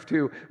 paragraph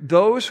 2.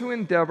 Those who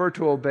endeavor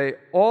to obey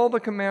all the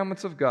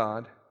commandments of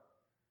God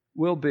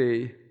will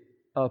be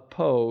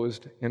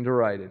opposed and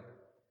derided.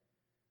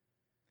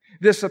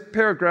 This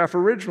paragraph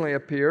originally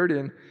appeared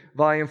in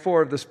Volume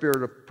 4 of the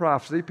Spirit of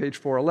Prophecy, page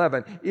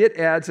 411. It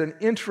adds an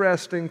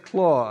interesting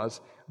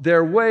clause.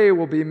 Their way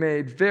will be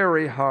made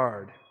very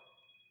hard.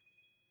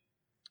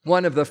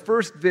 One of the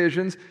first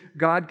visions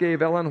God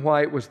gave Ellen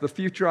White was the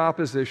future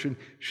opposition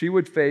she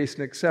would face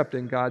in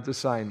accepting God's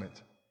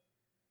assignment.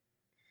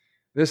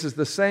 This is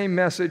the same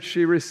message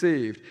she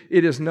received.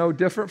 It is no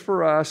different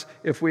for us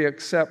if we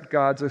accept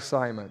God's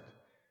assignment.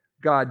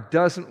 God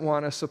doesn't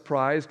want us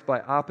surprised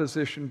by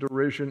opposition,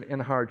 derision,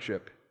 and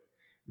hardship.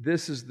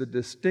 This is the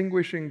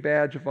distinguishing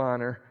badge of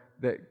honor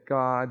that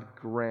God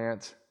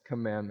grants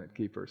commandment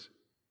keepers.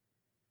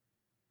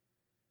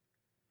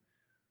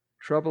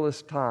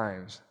 Troublous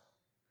times.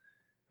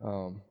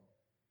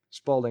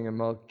 Spalding and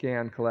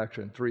McGann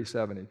Collection,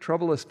 370.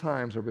 Troublous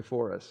times are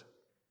before us.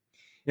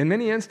 In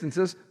many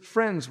instances,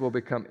 friends will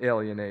become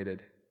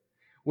alienated.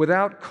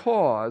 Without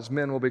cause,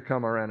 men will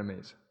become our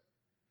enemies.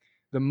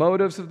 The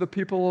motives of the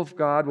people of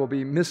God will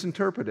be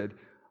misinterpreted,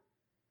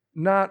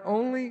 not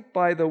only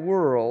by the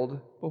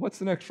world, but what's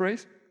the next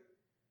phrase?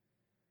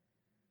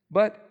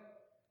 But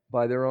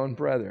by their own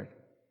brethren.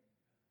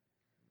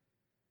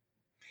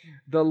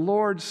 The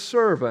Lord's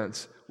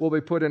servants will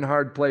be put in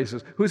hard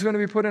places. Who's going to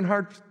be put in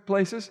hard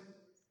places?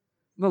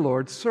 The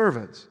Lord's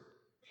servants.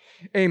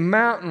 A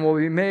mountain will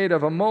be made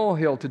of a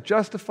molehill to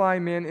justify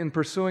men in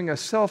pursuing a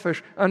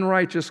selfish,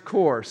 unrighteous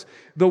course.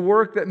 The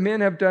work that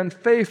men have done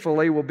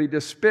faithfully will be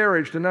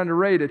disparaged and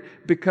underrated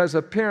because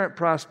apparent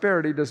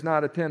prosperity does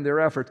not attend their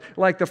efforts,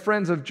 like the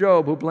friends of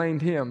Job who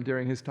blamed him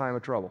during his time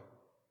of trouble.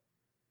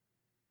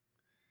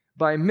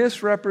 By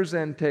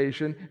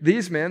misrepresentation,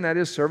 these men, that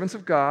is, servants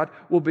of God,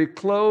 will be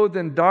clothed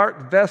in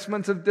dark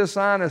vestments of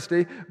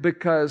dishonesty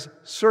because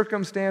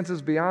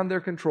circumstances beyond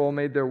their control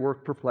made their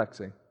work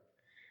perplexing.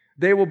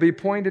 They will be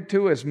pointed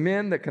to as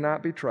men that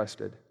cannot be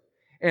trusted.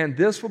 And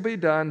this will be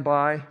done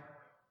by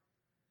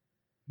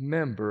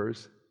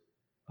members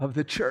of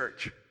the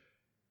church.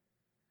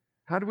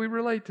 How do we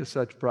relate to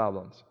such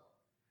problems?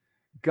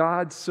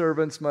 God's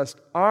servants must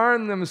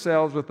arm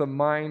themselves with the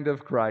mind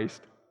of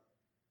Christ.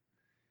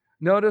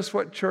 Notice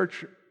what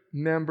church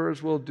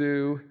members will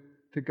do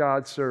to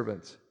God's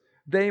servants.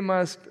 They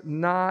must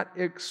not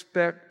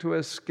expect to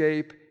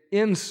escape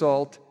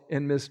insult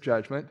and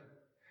misjudgment.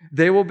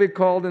 They will be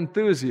called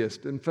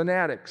enthusiasts and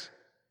fanatics,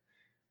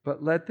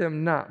 but let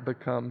them not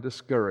become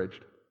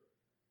discouraged.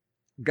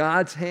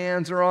 God's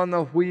hands are on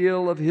the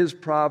wheel of His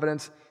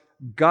providence,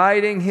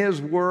 guiding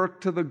His work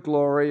to the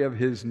glory of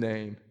His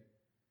name.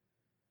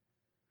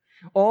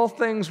 All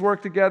things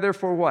work together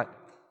for what?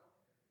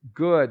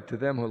 Good to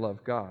them who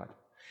love God.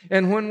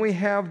 And when we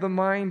have the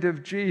mind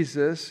of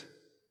Jesus,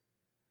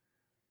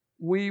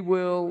 we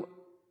will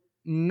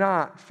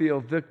not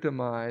feel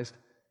victimized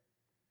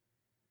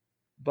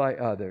by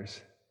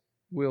others.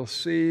 We'll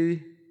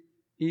see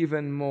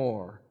even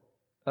more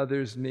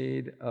others'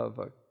 need of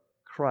a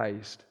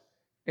Christ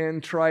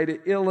and try to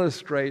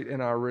illustrate in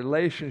our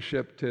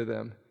relationship to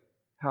them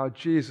how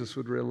Jesus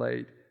would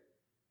relate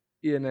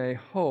in a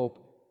hope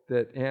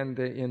that, and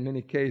in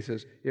many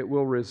cases, it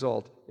will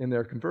result in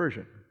their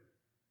conversion.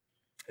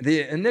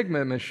 The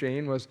Enigma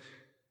machine was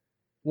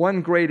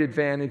one great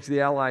advantage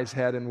the Allies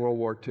had in World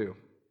War II.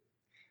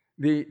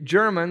 The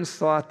Germans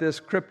thought this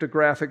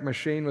cryptographic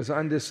machine was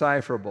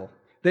undecipherable.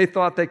 They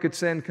thought they could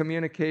send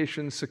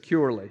communications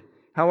securely.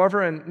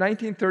 However, in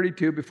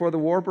 1932, before the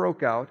war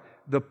broke out,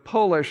 the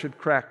Polish had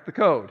cracked the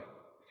code.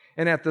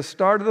 And at the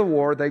start of the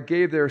war, they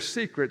gave their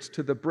secrets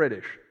to the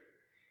British.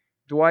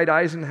 Dwight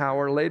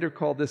Eisenhower later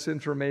called this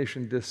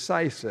information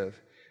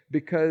decisive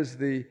because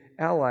the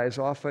Allies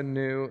often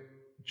knew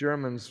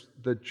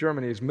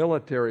Germany's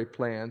military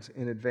plans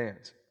in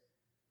advance.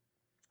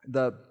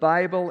 The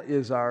Bible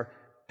is our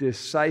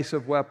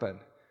decisive weapon,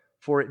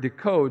 for it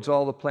decodes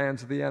all the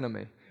plans of the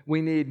enemy.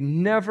 We need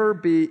never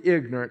be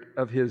ignorant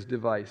of his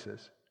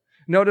devices.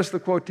 Notice the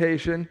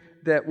quotation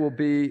that will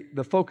be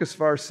the focus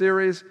of our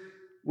series.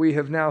 We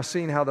have now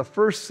seen how the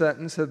first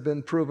sentence has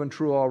been proven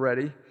true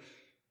already.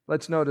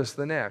 Let's notice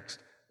the next.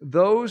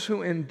 Those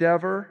who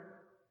endeavor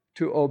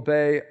to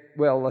obey,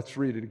 well, let's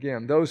read it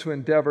again. Those who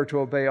endeavor to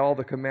obey all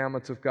the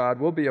commandments of God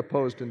will be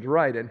opposed and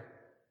derided.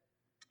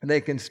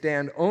 They can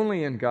stand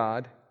only in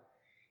God.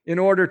 In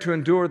order to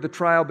endure the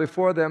trial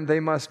before them, they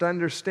must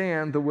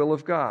understand the will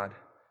of God.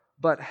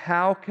 But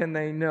how can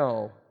they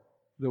know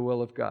the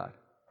will of God?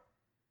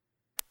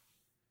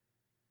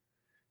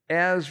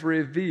 As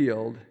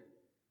revealed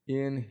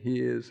in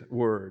His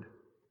Word.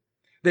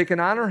 They can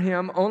honor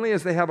Him only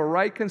as they have a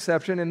right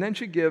conception, and then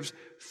she gives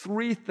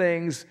three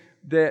things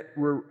that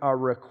are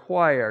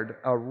required,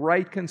 a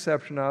right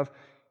conception of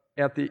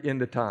at the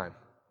end of time.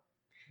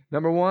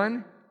 Number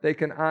one, they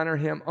can honor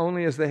Him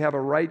only as they have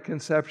a right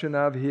conception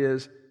of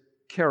His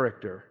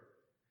character,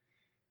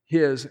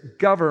 His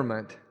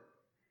government,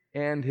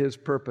 and His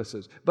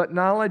purposes. But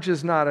knowledge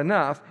is not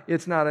enough.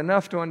 It's not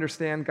enough to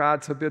understand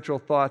God's habitual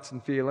thoughts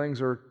and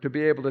feelings, or to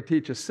be able to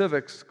teach a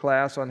civics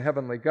class on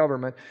heavenly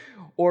government,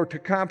 or to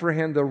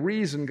comprehend the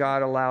reason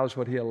God allows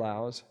what He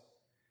allows.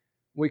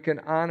 We can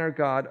honor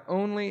God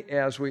only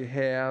as we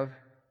have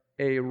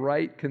a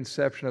right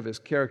conception of His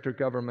character,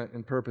 government,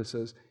 and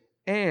purposes,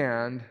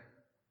 and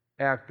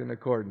act in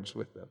accordance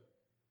with them.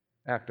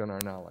 Act on our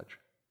knowledge.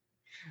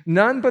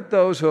 None but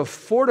those who have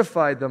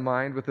fortified the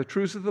mind with the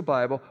truths of the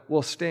Bible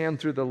will stand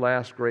through the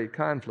last great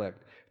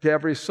conflict. To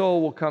every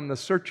soul will come the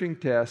searching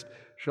test,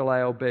 shall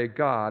I obey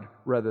God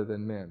rather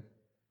than men?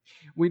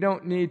 We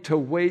don't need to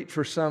wait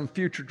for some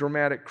future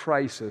dramatic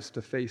crisis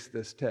to face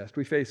this test.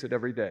 We face it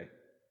every day.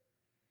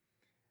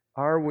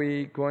 Are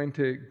we going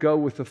to go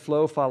with the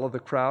flow, follow the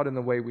crowd in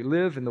the way we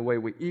live, in the way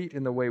we eat,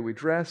 in the way we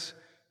dress,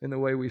 in the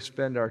way we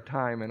spend our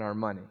time and our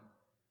money?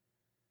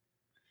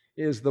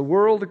 Is the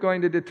world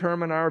going to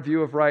determine our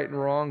view of right and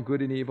wrong,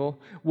 good and evil?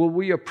 Will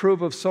we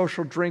approve of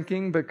social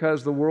drinking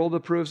because the world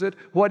approves it?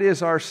 What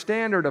is our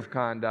standard of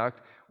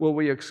conduct? Will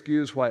we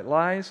excuse white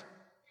lies?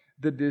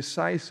 The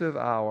decisive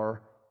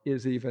hour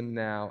is even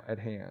now at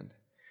hand.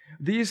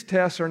 These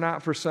tests are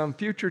not for some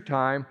future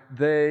time,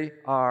 they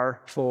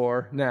are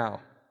for now.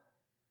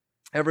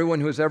 Everyone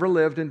who has ever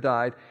lived and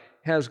died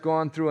has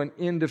gone through an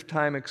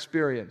end-of-time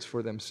experience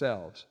for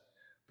themselves.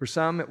 For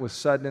some, it was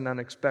sudden and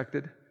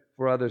unexpected.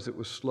 For others, it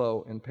was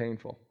slow and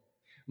painful.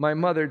 My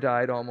mother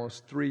died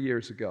almost 3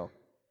 years ago.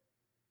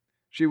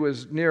 She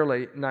was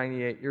nearly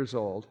 98 years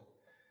old.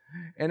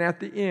 And at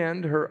the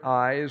end, her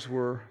eyes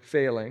were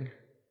failing,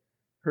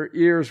 her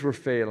ears were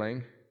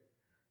failing,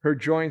 her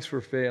joints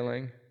were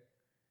failing,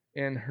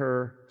 and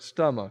her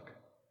stomach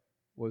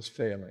was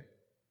failing.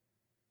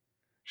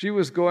 She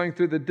was going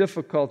through the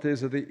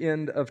difficulties of the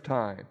end of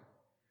time.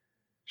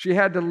 She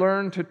had to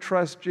learn to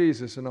trust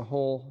Jesus in a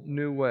whole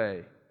new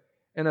way,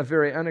 in a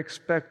very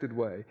unexpected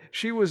way.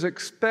 She was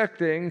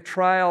expecting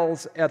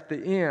trials at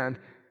the end,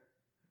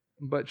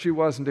 but she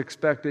wasn't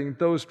expecting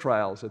those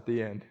trials at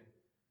the end.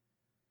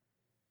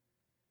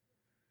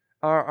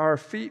 Are our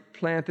feet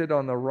planted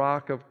on the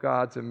rock of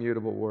God's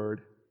immutable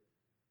Word?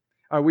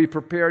 Are we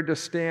prepared to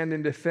stand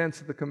in defense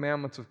of the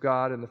commandments of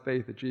God and the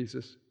faith of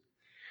Jesus?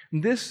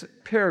 This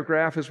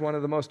paragraph is one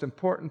of the most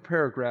important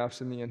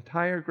paragraphs in the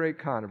entire great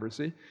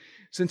controversy,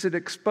 since it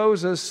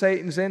exposes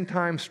Satan's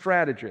end-time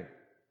strategy.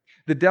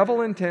 The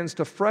devil intends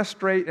to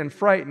frustrate and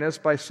frighten us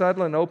by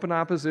subtle and open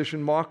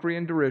opposition, mockery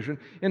and derision,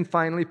 and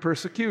finally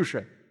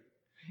persecution.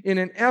 In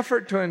an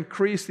effort to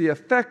increase the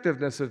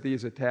effectiveness of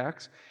these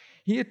attacks,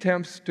 he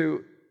attempts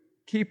to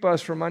keep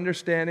us from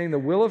understanding the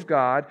will of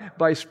God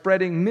by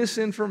spreading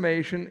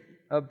misinformation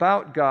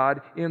about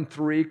God in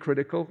three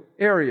critical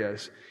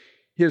areas: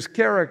 His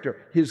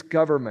character, His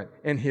government,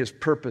 and His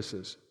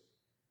purposes.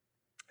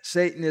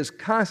 Satan is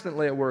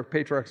constantly at work,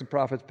 Patriarchs and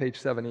Prophets, page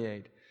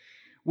 78,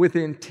 with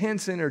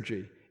intense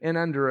energy and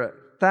under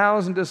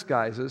 1,000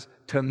 disguises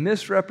to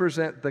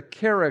misrepresent the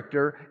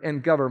character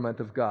and government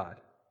of God.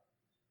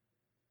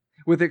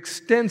 With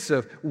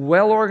extensive,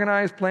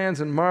 well-organized plans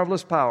and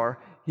marvelous power,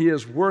 he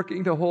is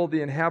working to hold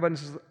the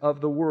inhabitants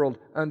of the world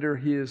under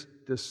his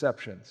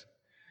deceptions.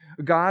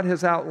 God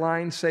has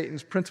outlined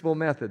Satan's principal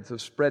methods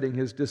of spreading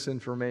his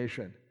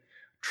disinformation.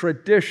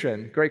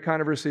 Tradition, Great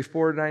Controversy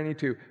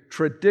 492,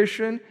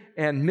 tradition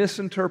and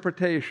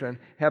misinterpretation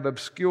have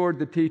obscured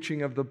the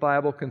teaching of the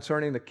Bible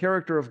concerning the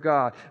character of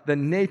God, the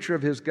nature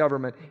of His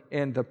government,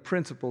 and the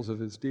principles of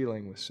His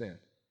dealing with sin.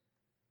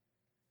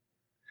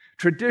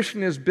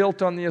 Tradition is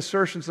built on the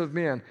assertions of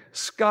men,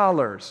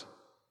 scholars,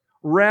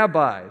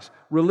 rabbis,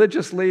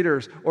 religious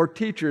leaders, or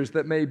teachers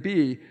that may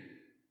be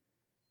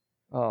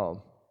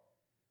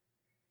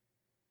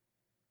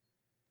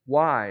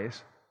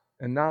wise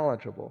and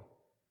knowledgeable,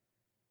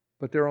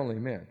 but they're only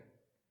men.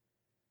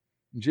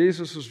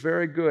 Jesus was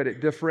very good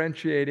at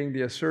differentiating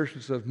the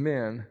assertions of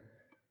men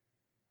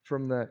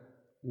from the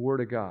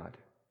Word of God.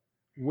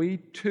 We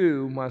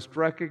too must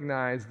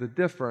recognize the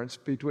difference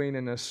between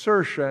an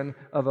assertion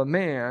of a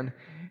man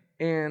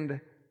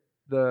and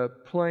the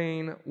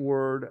plain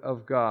Word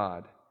of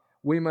God.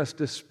 We must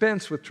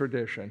dispense with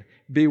tradition.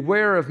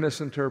 Beware of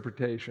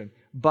misinterpretation,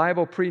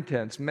 Bible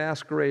pretense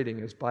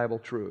masquerading as Bible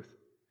truth.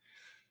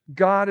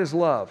 God is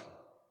love,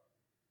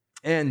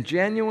 and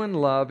genuine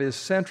love is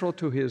central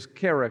to His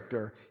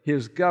character,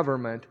 His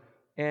government,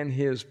 and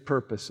His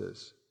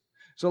purposes.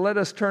 So let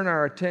us turn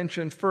our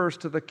attention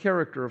first to the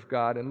character of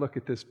God and look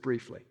at this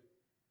briefly.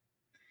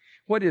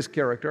 What is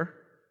character?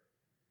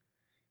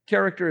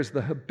 Character is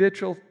the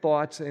habitual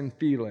thoughts and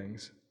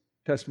feelings.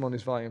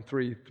 Testimonies, Volume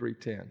 3,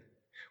 310.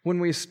 When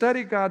we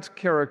study God's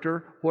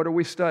character, what are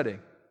we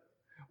studying?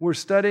 We're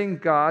studying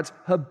God's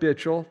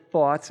habitual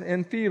thoughts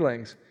and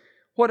feelings.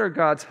 What are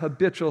God's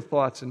habitual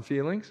thoughts and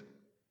feelings?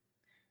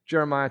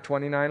 Jeremiah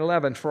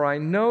 29:11, "For I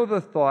know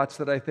the thoughts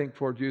that I think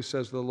toward you,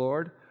 says the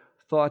Lord,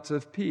 thoughts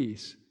of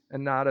peace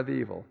and not of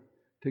evil,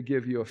 to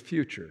give you a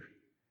future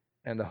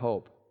and a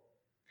hope."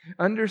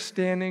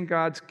 Understanding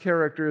God's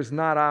character is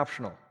not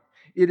optional.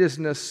 It is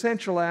an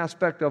essential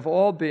aspect of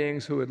all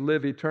beings who would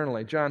live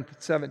eternally. John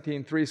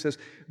 17:3 says,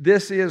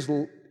 "This is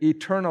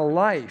eternal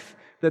life,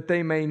 that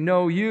they may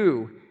know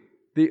you,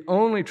 the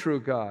only true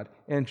God,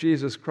 and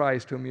Jesus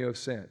Christ whom you have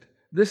sent."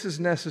 This is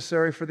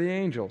necessary for the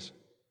angels.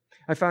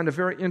 I found a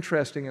very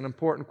interesting and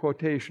important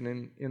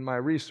quotation in my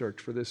research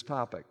for this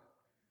topic.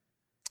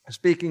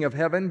 Speaking of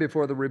heaven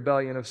before the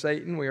rebellion of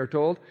Satan, we are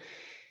told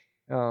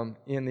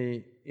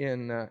in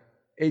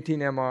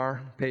 18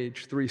 MR,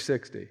 page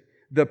 360,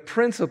 "The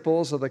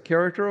principles of the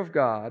character of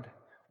God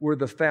were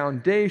the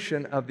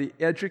foundation of the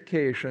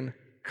education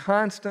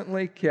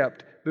constantly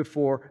kept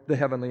before the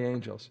heavenly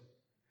angels."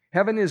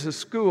 Heaven is a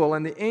school,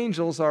 and the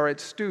angels are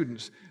its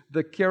students.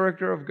 The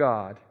character of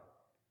God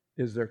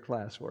is their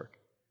classwork.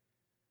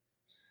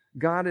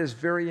 God is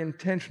very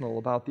intentional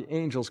about the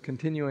angels'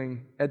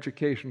 continuing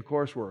education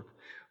coursework.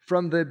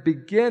 From the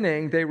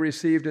beginning, they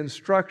received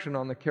instruction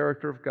on the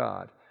character of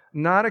God.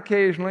 Not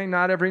occasionally,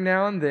 not every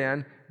now and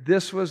then.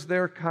 This was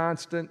their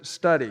constant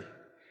study.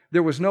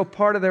 There was no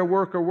part of their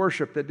work or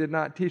worship that did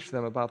not teach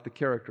them about the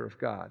character of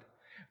God.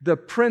 The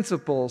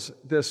principles,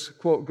 this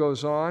quote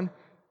goes on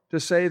to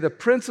say, the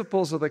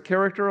principles of the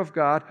character of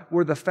God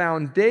were the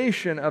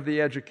foundation of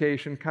the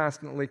education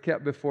constantly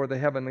kept before the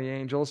heavenly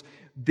angels.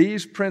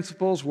 These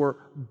principles were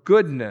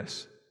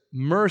goodness,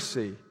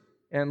 mercy,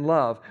 and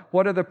love.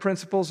 What are the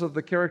principles of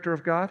the character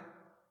of God?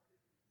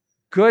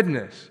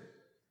 Goodness,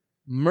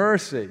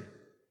 mercy,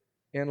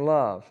 and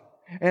love.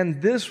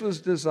 And this was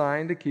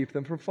designed to keep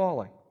them from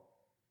falling.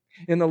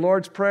 In the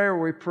Lord's Prayer,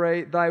 we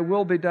pray, "Thy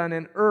will be done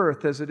in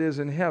earth as it is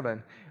in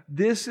heaven."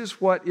 This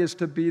is what is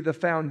to be the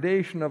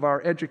foundation of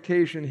our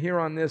education here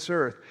on this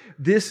earth.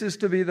 This is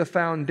to be the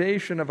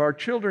foundation of our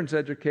children's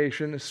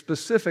education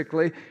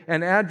specifically,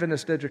 and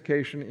Adventist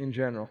education in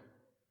general.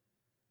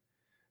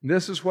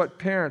 This is what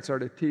parents are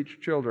to teach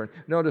children.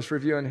 Notice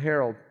Review and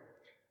Herald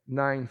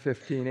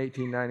 9/15,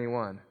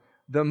 1891.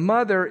 The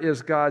mother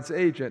is God's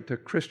agent to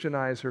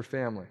Christianize her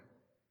family.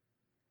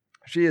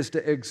 She is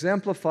to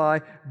exemplify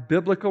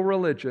biblical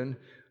religion,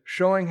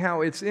 showing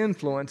how its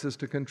influence is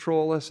to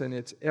control us in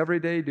its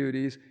everyday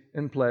duties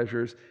and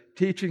pleasures,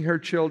 teaching her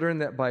children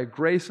that by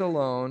grace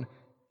alone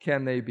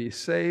can they be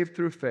saved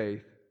through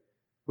faith,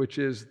 which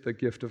is the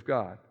gift of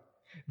God.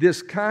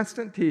 This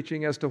constant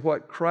teaching as to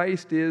what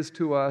Christ is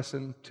to us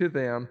and to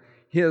them,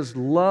 His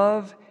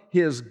love,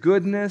 His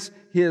goodness,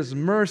 His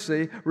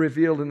mercy,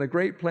 revealed in the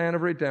great plan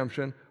of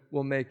redemption,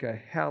 will make a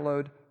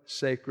hallowed,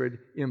 sacred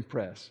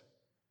impress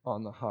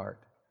on the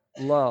heart.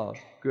 Love,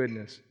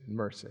 goodness, and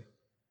mercy.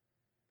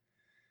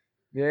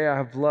 "Yea, I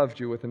have loved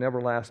you with an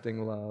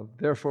everlasting love.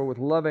 Therefore, with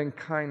loving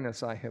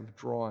kindness I have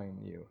drawn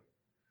you,"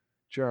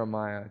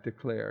 Jeremiah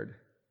declared.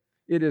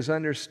 It is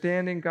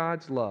understanding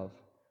God's love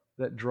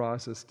that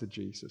draws us to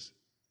Jesus.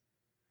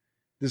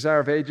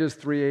 Desire of Ages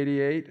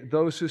 388,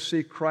 "Those who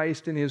see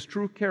Christ in His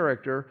true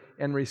character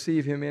and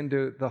receive Him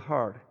into the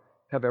heart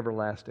have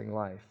everlasting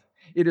life."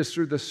 It is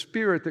through the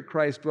Spirit that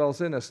Christ dwells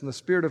in us, and the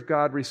Spirit of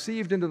God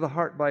received into the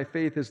heart by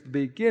faith is the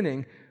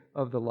beginning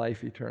of the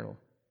life eternal.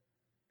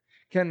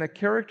 Can the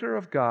character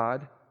of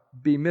God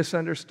be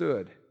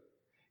misunderstood?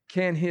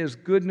 Can His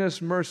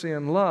goodness, mercy,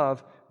 and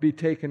love be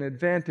taken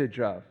advantage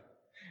of?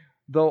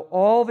 Though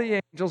all the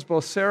angels,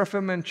 both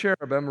seraphim and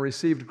cherubim,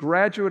 received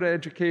graduate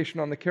education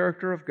on the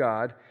character of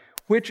God,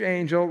 which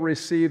angel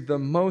received the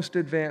most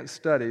advanced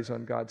studies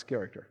on God's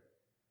character?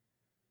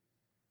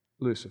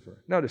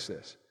 Lucifer. Notice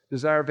this.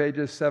 Desire of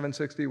Ages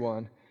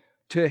 761.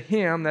 "To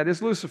him," that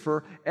is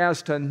Lucifer,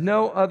 "as to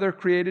no other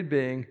created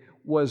being,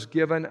 was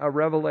given a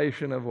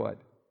revelation of" what?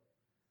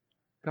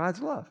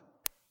 God's love.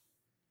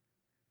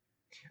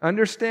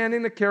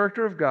 Understanding the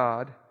character of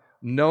God,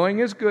 knowing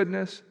His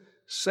goodness,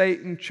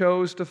 Satan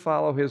chose to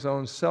follow his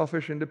own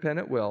selfish,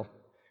 independent will.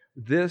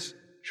 This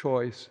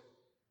choice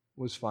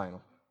was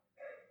final.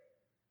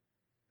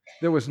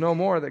 There was no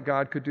more that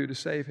God could do to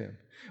save him.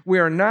 We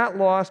are not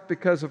lost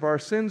because of our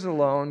sins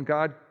alone.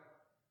 God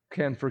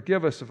can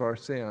forgive us of our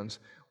sins.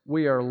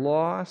 We are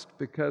lost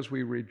because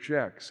we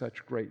reject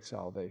such great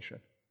salvation.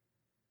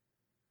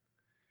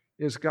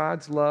 Is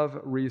God's love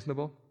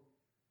reasonable?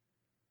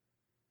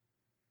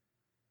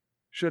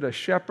 Should a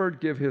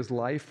shepherd give his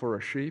life for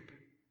a sheep?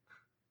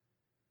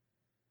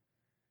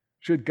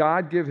 Should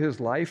God give his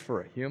life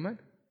for a human?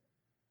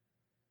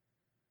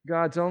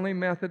 God's only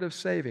method of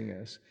saving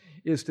us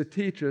is to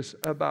teach us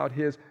about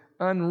his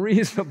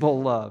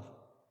unreasonable love,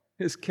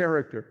 his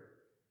character,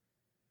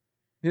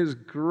 his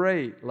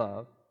great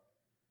love.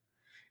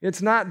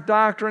 It's not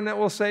doctrine that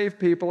will save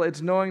people,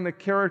 it's knowing the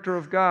character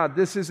of God.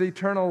 This is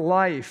eternal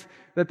life,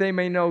 that they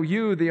may know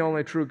you, the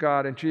only true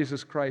God, and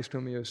Jesus Christ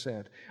whom you have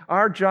sent.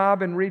 Our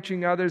job in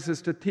reaching others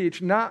is to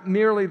teach not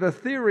merely the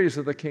theories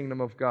of the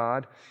kingdom of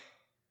God.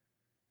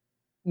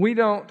 We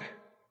don't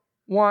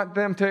want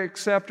them to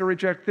accept or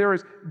reject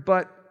theories,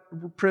 but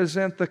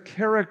present the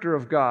character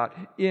of God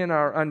in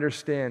our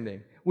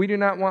understanding. We do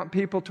not want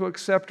people to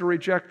accept or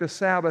reject the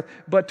Sabbath,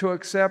 but to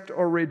accept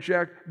or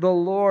reject the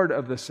Lord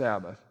of the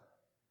Sabbath.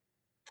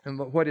 And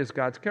what is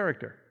God's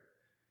character?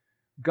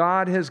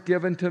 God has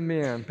given to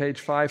men, page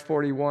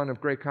 541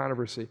 of Great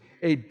Controversy,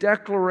 a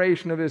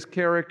declaration of his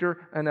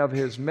character and of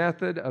his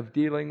method of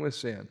dealing with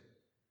sin.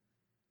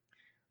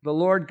 The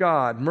Lord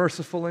God,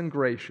 merciful and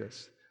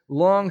gracious,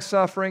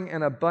 long-suffering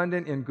and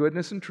abundant in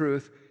goodness and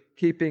truth,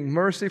 keeping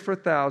mercy for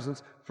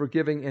thousands,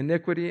 forgiving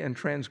iniquity and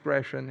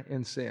transgression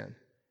in sin.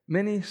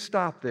 Many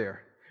stop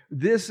there.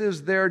 This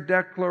is their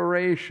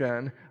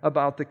declaration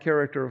about the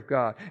character of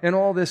God. And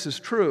all this is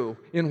true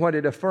in what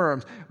it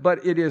affirms,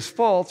 but it is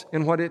false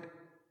in what it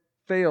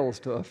fails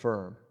to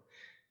affirm.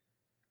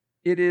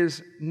 It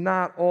is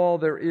not all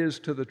there is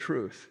to the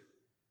truth.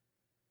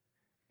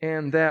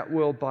 And that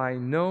will by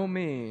no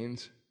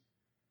means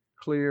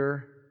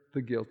clear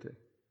the guilty.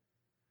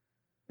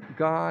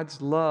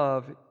 God's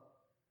love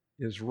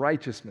is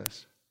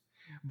righteousness.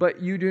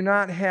 But you do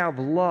not have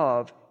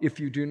love if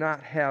you do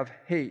not have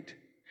hate.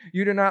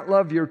 You do not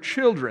love your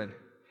children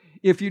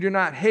if you do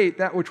not hate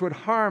that which would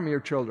harm your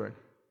children.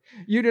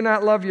 You do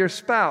not love your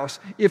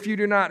spouse if you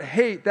do not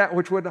hate that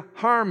which would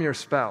harm your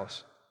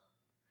spouse.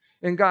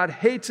 And God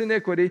hates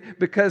iniquity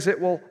because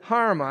it will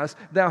harm us.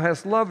 Thou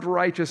hast loved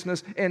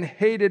righteousness and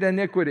hated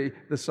iniquity,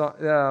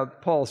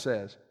 Paul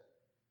says.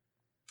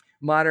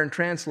 Modern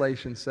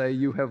translations say,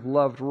 you have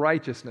loved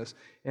righteousness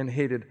and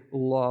hated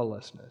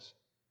lawlessness.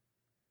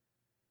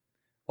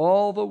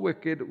 All the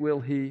wicked will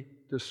he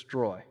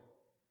destroy.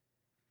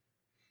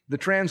 The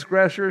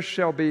transgressors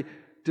shall be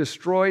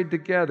destroyed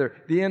together.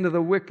 The end of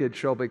the wicked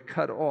shall be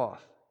cut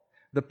off.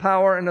 The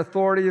power and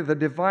authority of the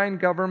divine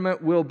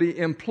government will be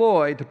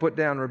employed to put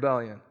down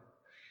rebellion.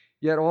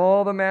 Yet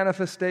all the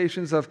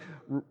manifestations of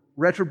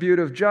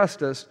retributive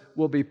justice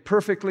will be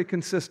perfectly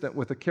consistent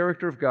with the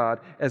character of God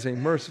as a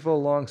merciful,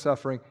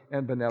 long-suffering,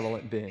 and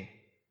benevolent being.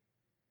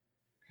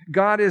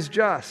 God is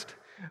just.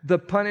 The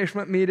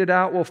punishment meted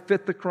out will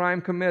fit the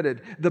crime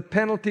committed. The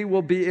penalty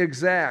will be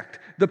exact.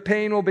 The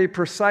pain will be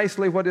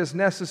precisely what is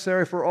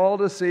necessary for all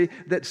to see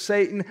that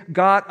Satan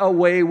got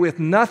away with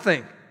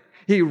nothing.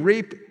 He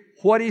reaped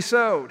what he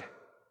sowed.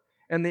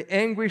 And the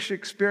anguish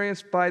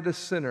experienced by the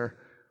sinner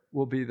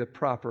will be the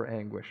proper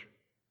anguish.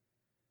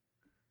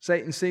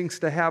 Satan seeks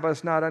to have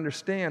us not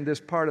understand this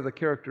part of the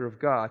character of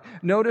God.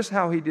 Notice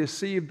how he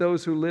deceived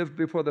those who lived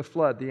before the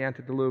flood, the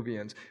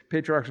antediluvians.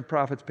 Patriarchs and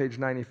Prophets, page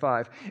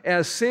 95.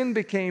 As sin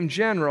became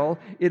general,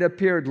 it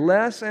appeared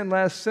less and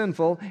less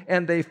sinful,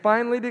 and they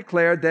finally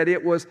declared that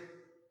it was,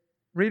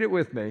 read it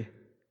with me,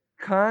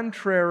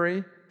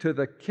 contrary to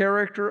the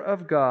character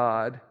of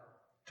God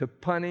to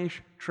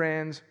punish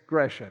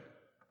transgression.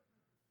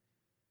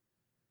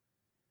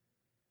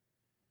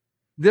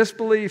 This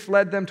belief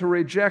led them to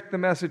reject the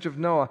message of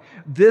Noah.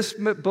 This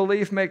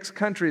belief makes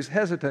countries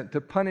hesitant to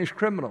punish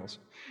criminals.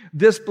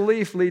 This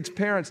belief leads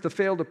parents to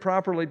fail to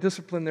properly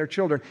discipline their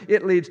children.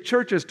 It leads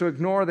churches to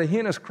ignore the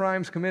heinous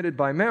crimes committed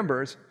by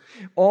members.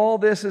 All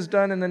this is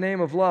done in the name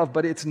of love,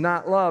 but it's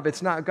not love.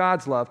 It's not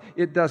God's love.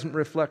 It doesn't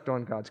reflect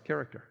on God's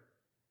character.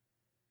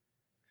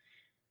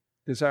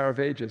 Desire of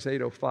Ages,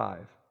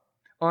 805.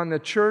 On the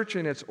church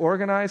in its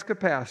organized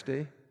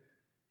capacity,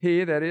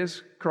 he, that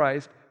is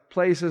Christ,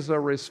 places a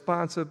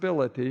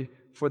responsibility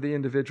for the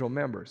individual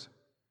members.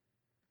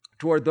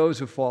 Toward those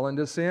who fall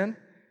into sin,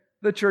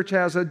 the church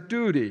has a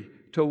duty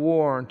to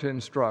warn, to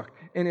instruct,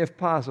 and if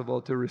possible,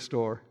 to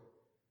restore.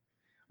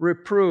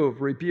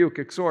 Reprove, rebuke,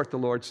 exhort, the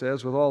Lord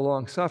says, with all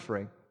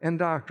long-suffering and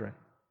doctrine.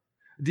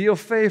 Deal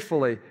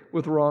faithfully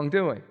with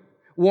wrongdoing.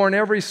 Warn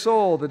every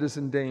soul that is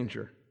in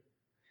danger.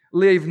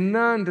 Leave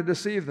none to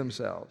deceive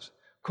themselves.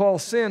 Call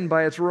sin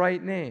by its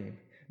right name.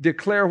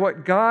 Declare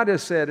what God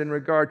has said in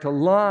regard to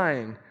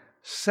lying,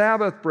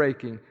 Sabbath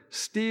breaking,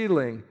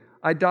 stealing,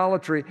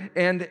 idolatry,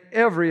 and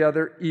every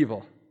other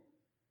evil.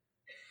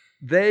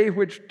 They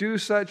which do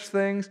such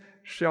things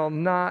shall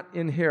not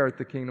inherit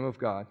the kingdom of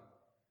God.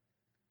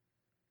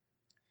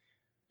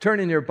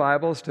 Turn in your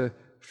Bibles to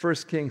 1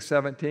 Kings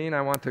 17.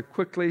 I want to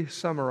quickly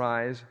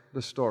summarize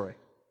the story.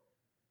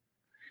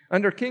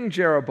 Under King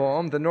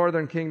Jeroboam, the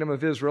northern kingdom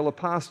of Israel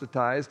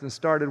apostatized and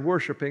started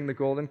worshiping the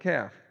golden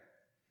calf.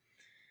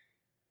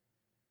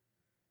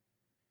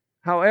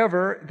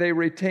 However, they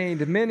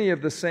retained many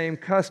of the same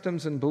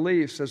customs and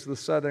beliefs as the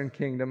southern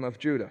kingdom of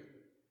Judah.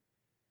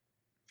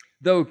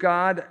 Though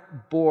God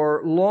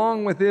bore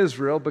long with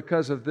Israel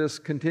because of this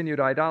continued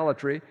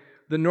idolatry,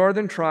 the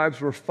northern tribes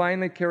were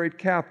finally carried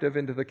captive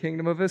into the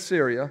kingdom of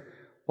Assyria,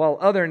 while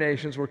other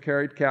nations were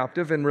carried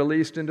captive and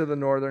released into the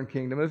northern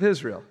kingdom of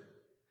Israel.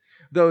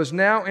 Those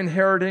now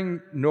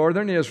inheriting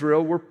northern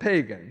Israel were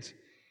pagans,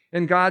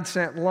 and God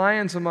sent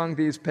lions among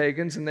these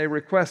pagans, and they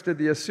requested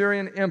the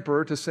Assyrian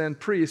emperor to send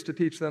priests to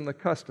teach them the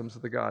customs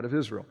of the God of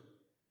Israel.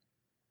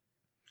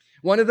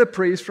 One of the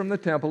priests from the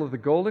temple of the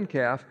golden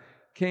calf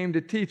came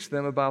to teach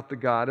them about the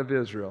God of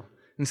Israel.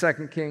 In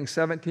 2 Kings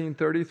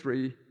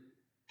 17:33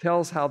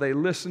 tells how they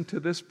listened to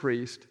this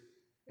priest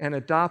and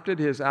adopted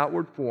his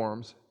outward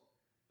forms,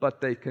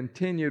 but they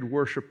continued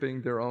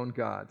worshiping their own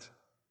gods.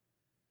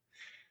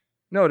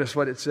 Notice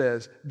what it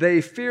says.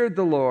 They feared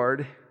the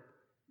Lord,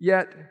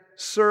 yet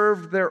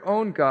served their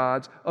own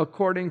gods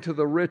according to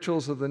the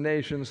rituals of the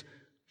nations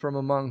from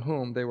among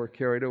whom they were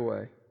carried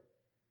away.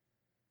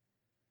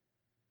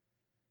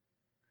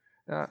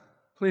 Now,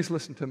 please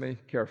listen to me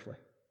carefully.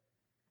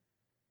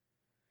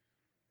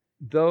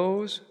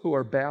 Those who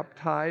are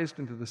baptized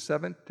into the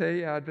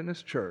Seventh-day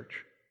Adventist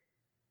Church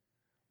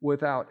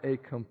without a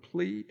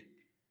complete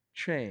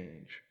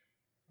change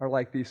are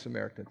like these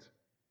Samaritans.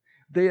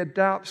 They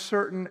adopt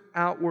certain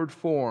outward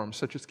forms,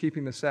 such as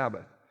keeping the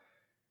Sabbath,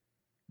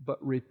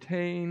 but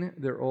retain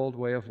their old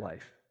way of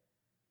life.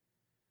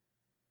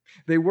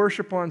 They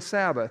worship on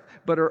Sabbath,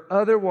 but are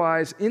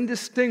otherwise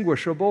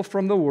indistinguishable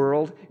from the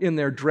world in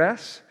their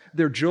dress,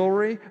 their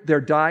jewelry,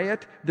 their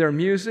diet, their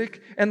music,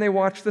 and they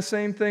watch the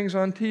same things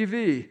on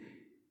TV.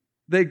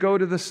 They go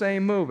to the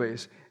same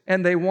movies,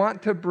 and they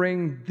want to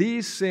bring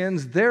these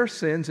sins, their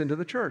sins, into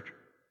the church.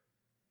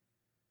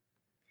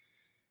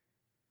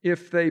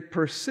 If they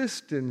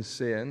persist in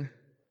sin,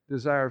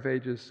 Desire of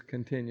Ages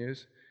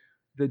continues,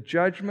 the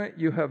judgment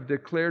you have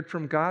declared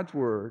from God's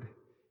word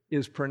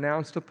is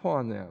pronounced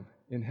upon them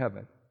in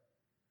heaven.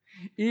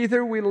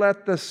 Either we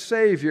let the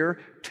Savior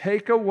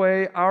take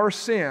away our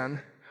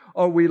sin,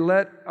 or we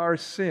let our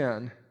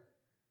sin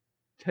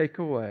take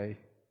away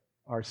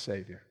our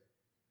Savior.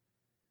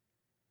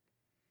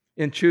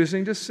 In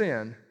choosing to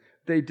sin,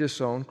 they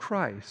disown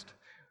Christ.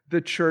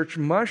 The church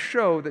must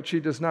show that she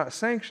does not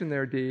sanction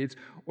their deeds,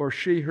 or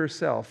she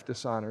herself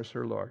dishonors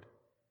her Lord.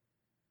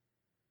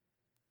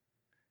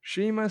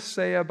 She must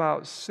say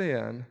about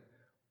sin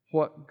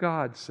what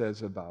God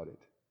says about it.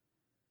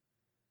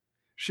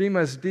 She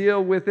must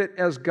deal with it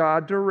as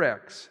God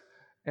directs,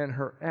 and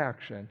her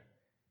action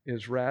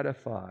is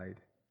ratified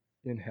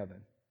in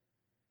heaven.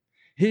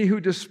 He who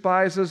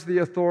despises the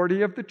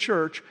authority of the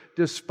church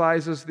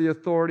despises the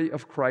authority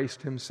of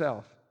Christ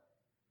himself.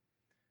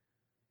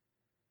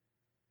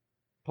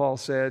 Paul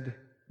said,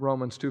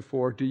 Romans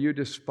 2:4, do you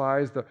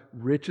despise the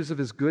riches of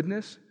his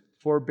goodness,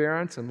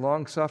 forbearance, and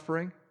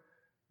long-suffering,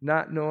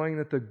 not knowing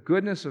that the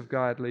goodness of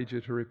God leads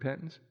you to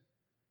repentance?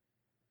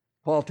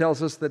 Paul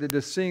tells us that it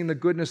is seeing the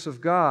goodness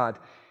of God,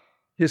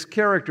 His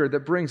character,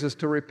 that brings us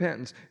to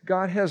repentance.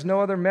 God has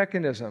no other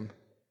mechanism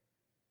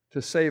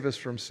to save us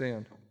from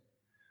sin.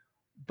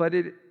 But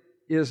it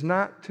is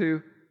not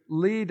to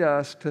lead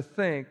us to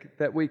think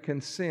that we can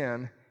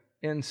sin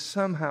and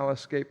somehow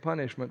escape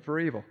punishment for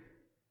evil.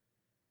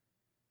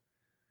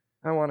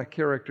 I want a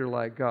character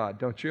like God,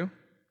 don't you?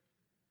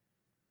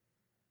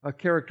 A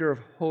character of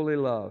holy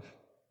love.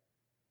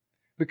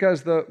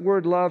 Because the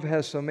word love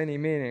has so many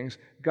meanings,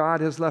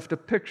 God has left a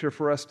picture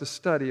for us to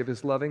study of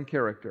His loving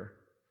character.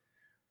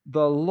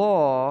 The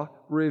law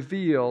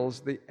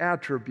reveals the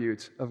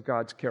attributes of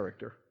God's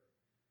character.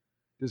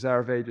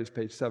 Desire of Ages,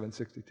 page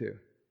 762.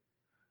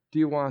 Do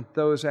you want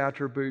those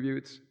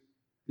attributes,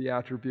 the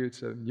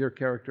attributes of your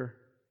character?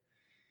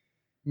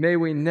 May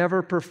we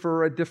never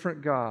prefer a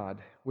different God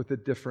with a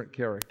different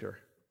character.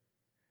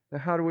 Now,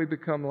 how do we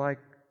become like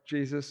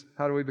Jesus?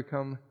 How do we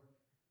become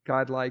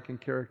God-like in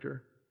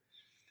character?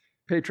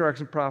 Patriarchs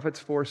and Prophets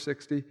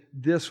 4:60,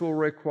 this will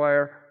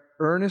require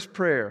earnest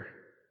prayer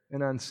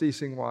and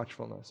unceasing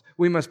watchfulness.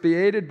 We must be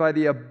aided by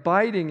the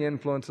abiding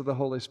influence of the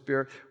Holy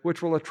Spirit,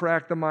 which will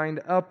attract the mind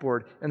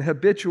upward and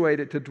habituate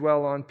it to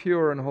dwell on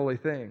pure and holy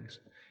things.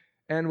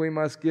 And we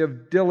must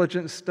give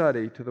diligent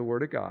study to the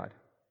Word of God.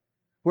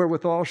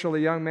 Wherewithal shall a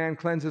young man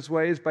cleanse his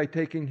ways? By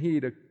taking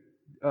heed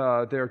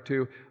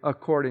thereto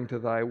according to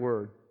thy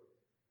word.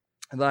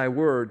 Thy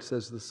word,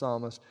 says the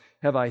psalmist,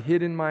 have I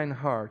hid in mine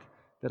heart,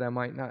 that I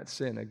might not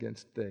sin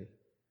against thee.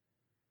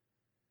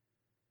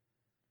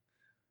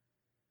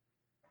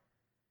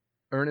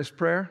 Earnest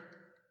prayer,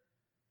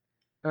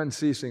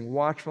 unceasing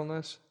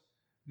watchfulness,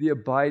 the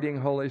abiding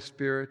Holy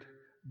Spirit,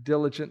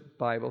 diligent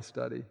Bible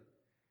study.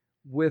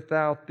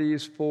 Without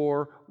these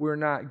four, we're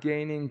not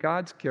gaining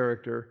God's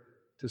character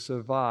to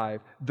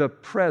survive the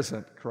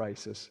present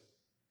crisis.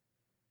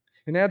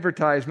 An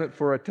advertisement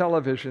for a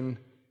television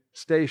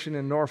station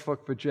in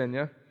Norfolk,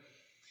 Virginia.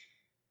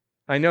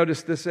 I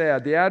noticed this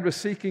ad. The ad was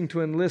seeking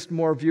to enlist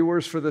more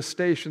viewers for the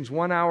station's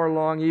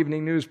 1-hour-long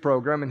evening news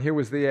program, and here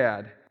was the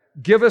ad.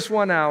 Give us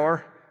 1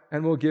 hour,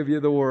 and we'll give you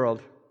the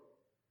world.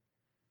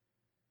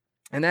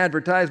 An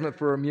advertisement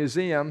for a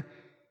museum,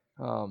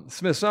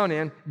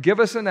 Smithsonian, give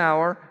us an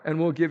hour and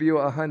we'll give you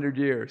 100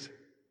 years.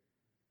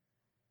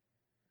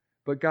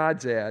 But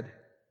God's ad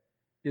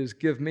is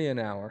give me an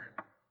hour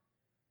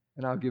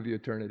and I'll give you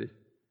eternity.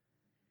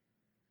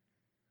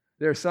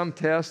 There are some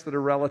tests that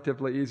are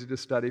relatively easy to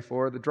study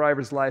for. The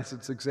driver's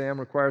license exam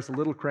requires a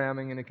little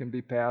cramming and it can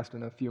be passed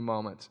in a few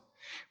moments.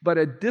 But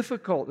a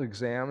difficult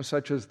exam,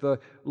 such as the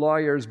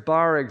lawyer's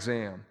bar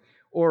exam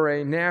or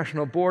a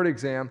national board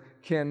exam,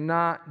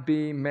 cannot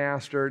be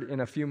mastered in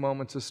a few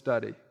moments of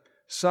study.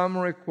 Some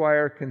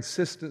require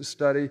consistent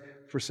study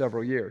for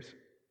several years.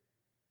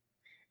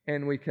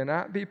 And we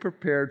cannot be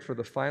prepared for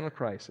the final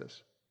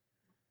crisis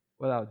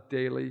without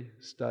daily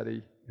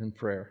study and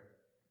prayer.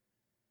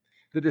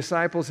 The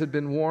disciples had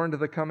been warned of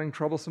the coming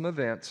troublesome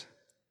events,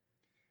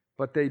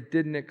 but they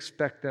didn't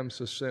expect them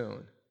so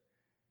soon.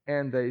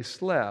 And they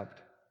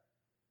slept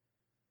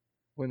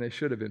when they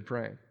should have been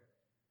praying.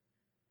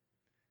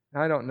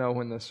 I don't know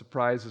when the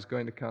surprise is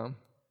going to come,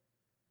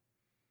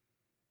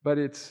 but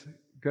it's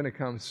going to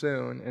come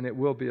soon, and it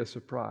will be a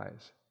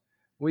surprise.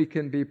 We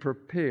can be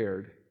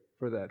prepared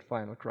for that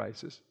final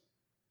crisis.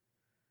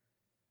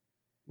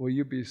 Will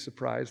you be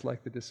surprised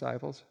like the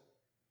disciples?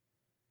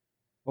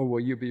 Or will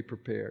you be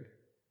prepared?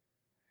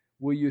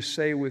 Will you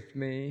say with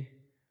me,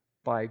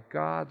 by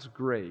God's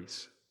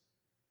grace,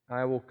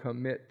 I will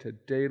commit to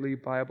daily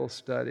Bible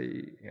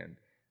study and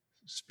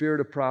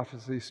Spirit of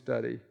Prophecy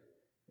study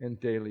and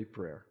daily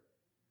prayer?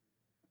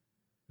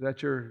 Is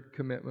that your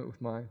commitment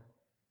with mine?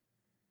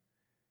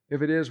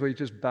 If it is, will you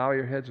just bow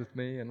your heads with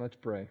me and let's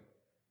pray.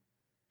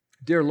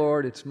 Dear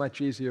Lord, it's much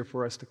easier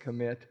for us to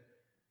commit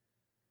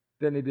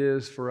than it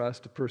is for us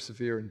to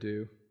persevere and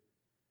do.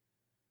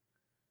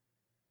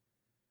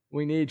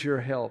 We need your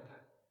help.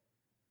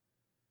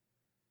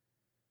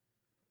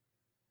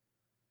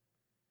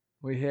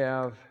 We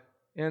have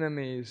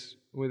enemies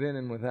within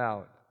and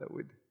without that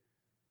would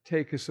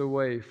take us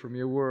away from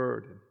your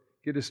word and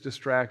get us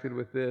distracted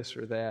with this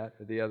or that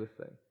or the other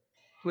thing.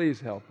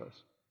 Please help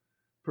us.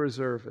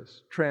 Preserve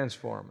us.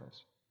 Transform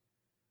us.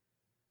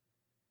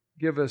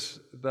 Give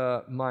us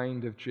the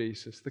mind of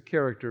Jesus, the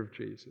character of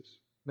Jesus.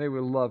 May we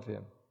love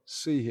him,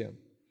 see him.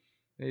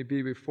 May he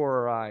be before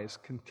our eyes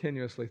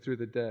continuously through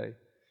the day,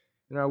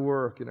 in our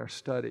work, in our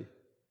study,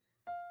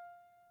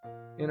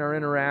 in our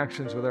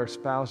interactions with our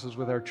spouses,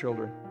 with our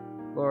children.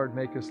 Lord,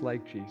 make us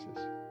like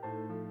Jesus.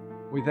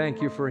 We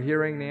thank you for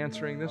hearing and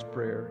answering this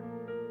prayer.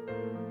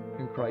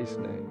 In Christ's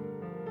name,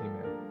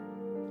 amen.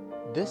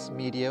 This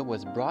media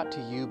was brought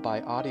to you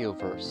by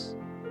Audioverse,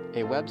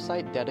 a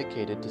website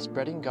dedicated to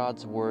spreading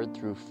God's Word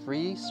through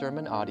free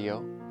sermon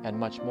audio and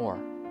much more.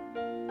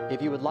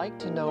 If you would like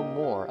to know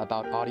more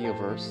about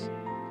Audioverse,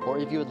 or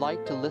if you would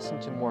like to listen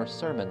to more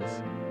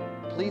sermons,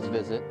 please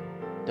visit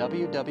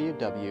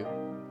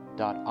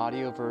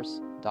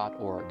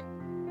www.audioverse.org.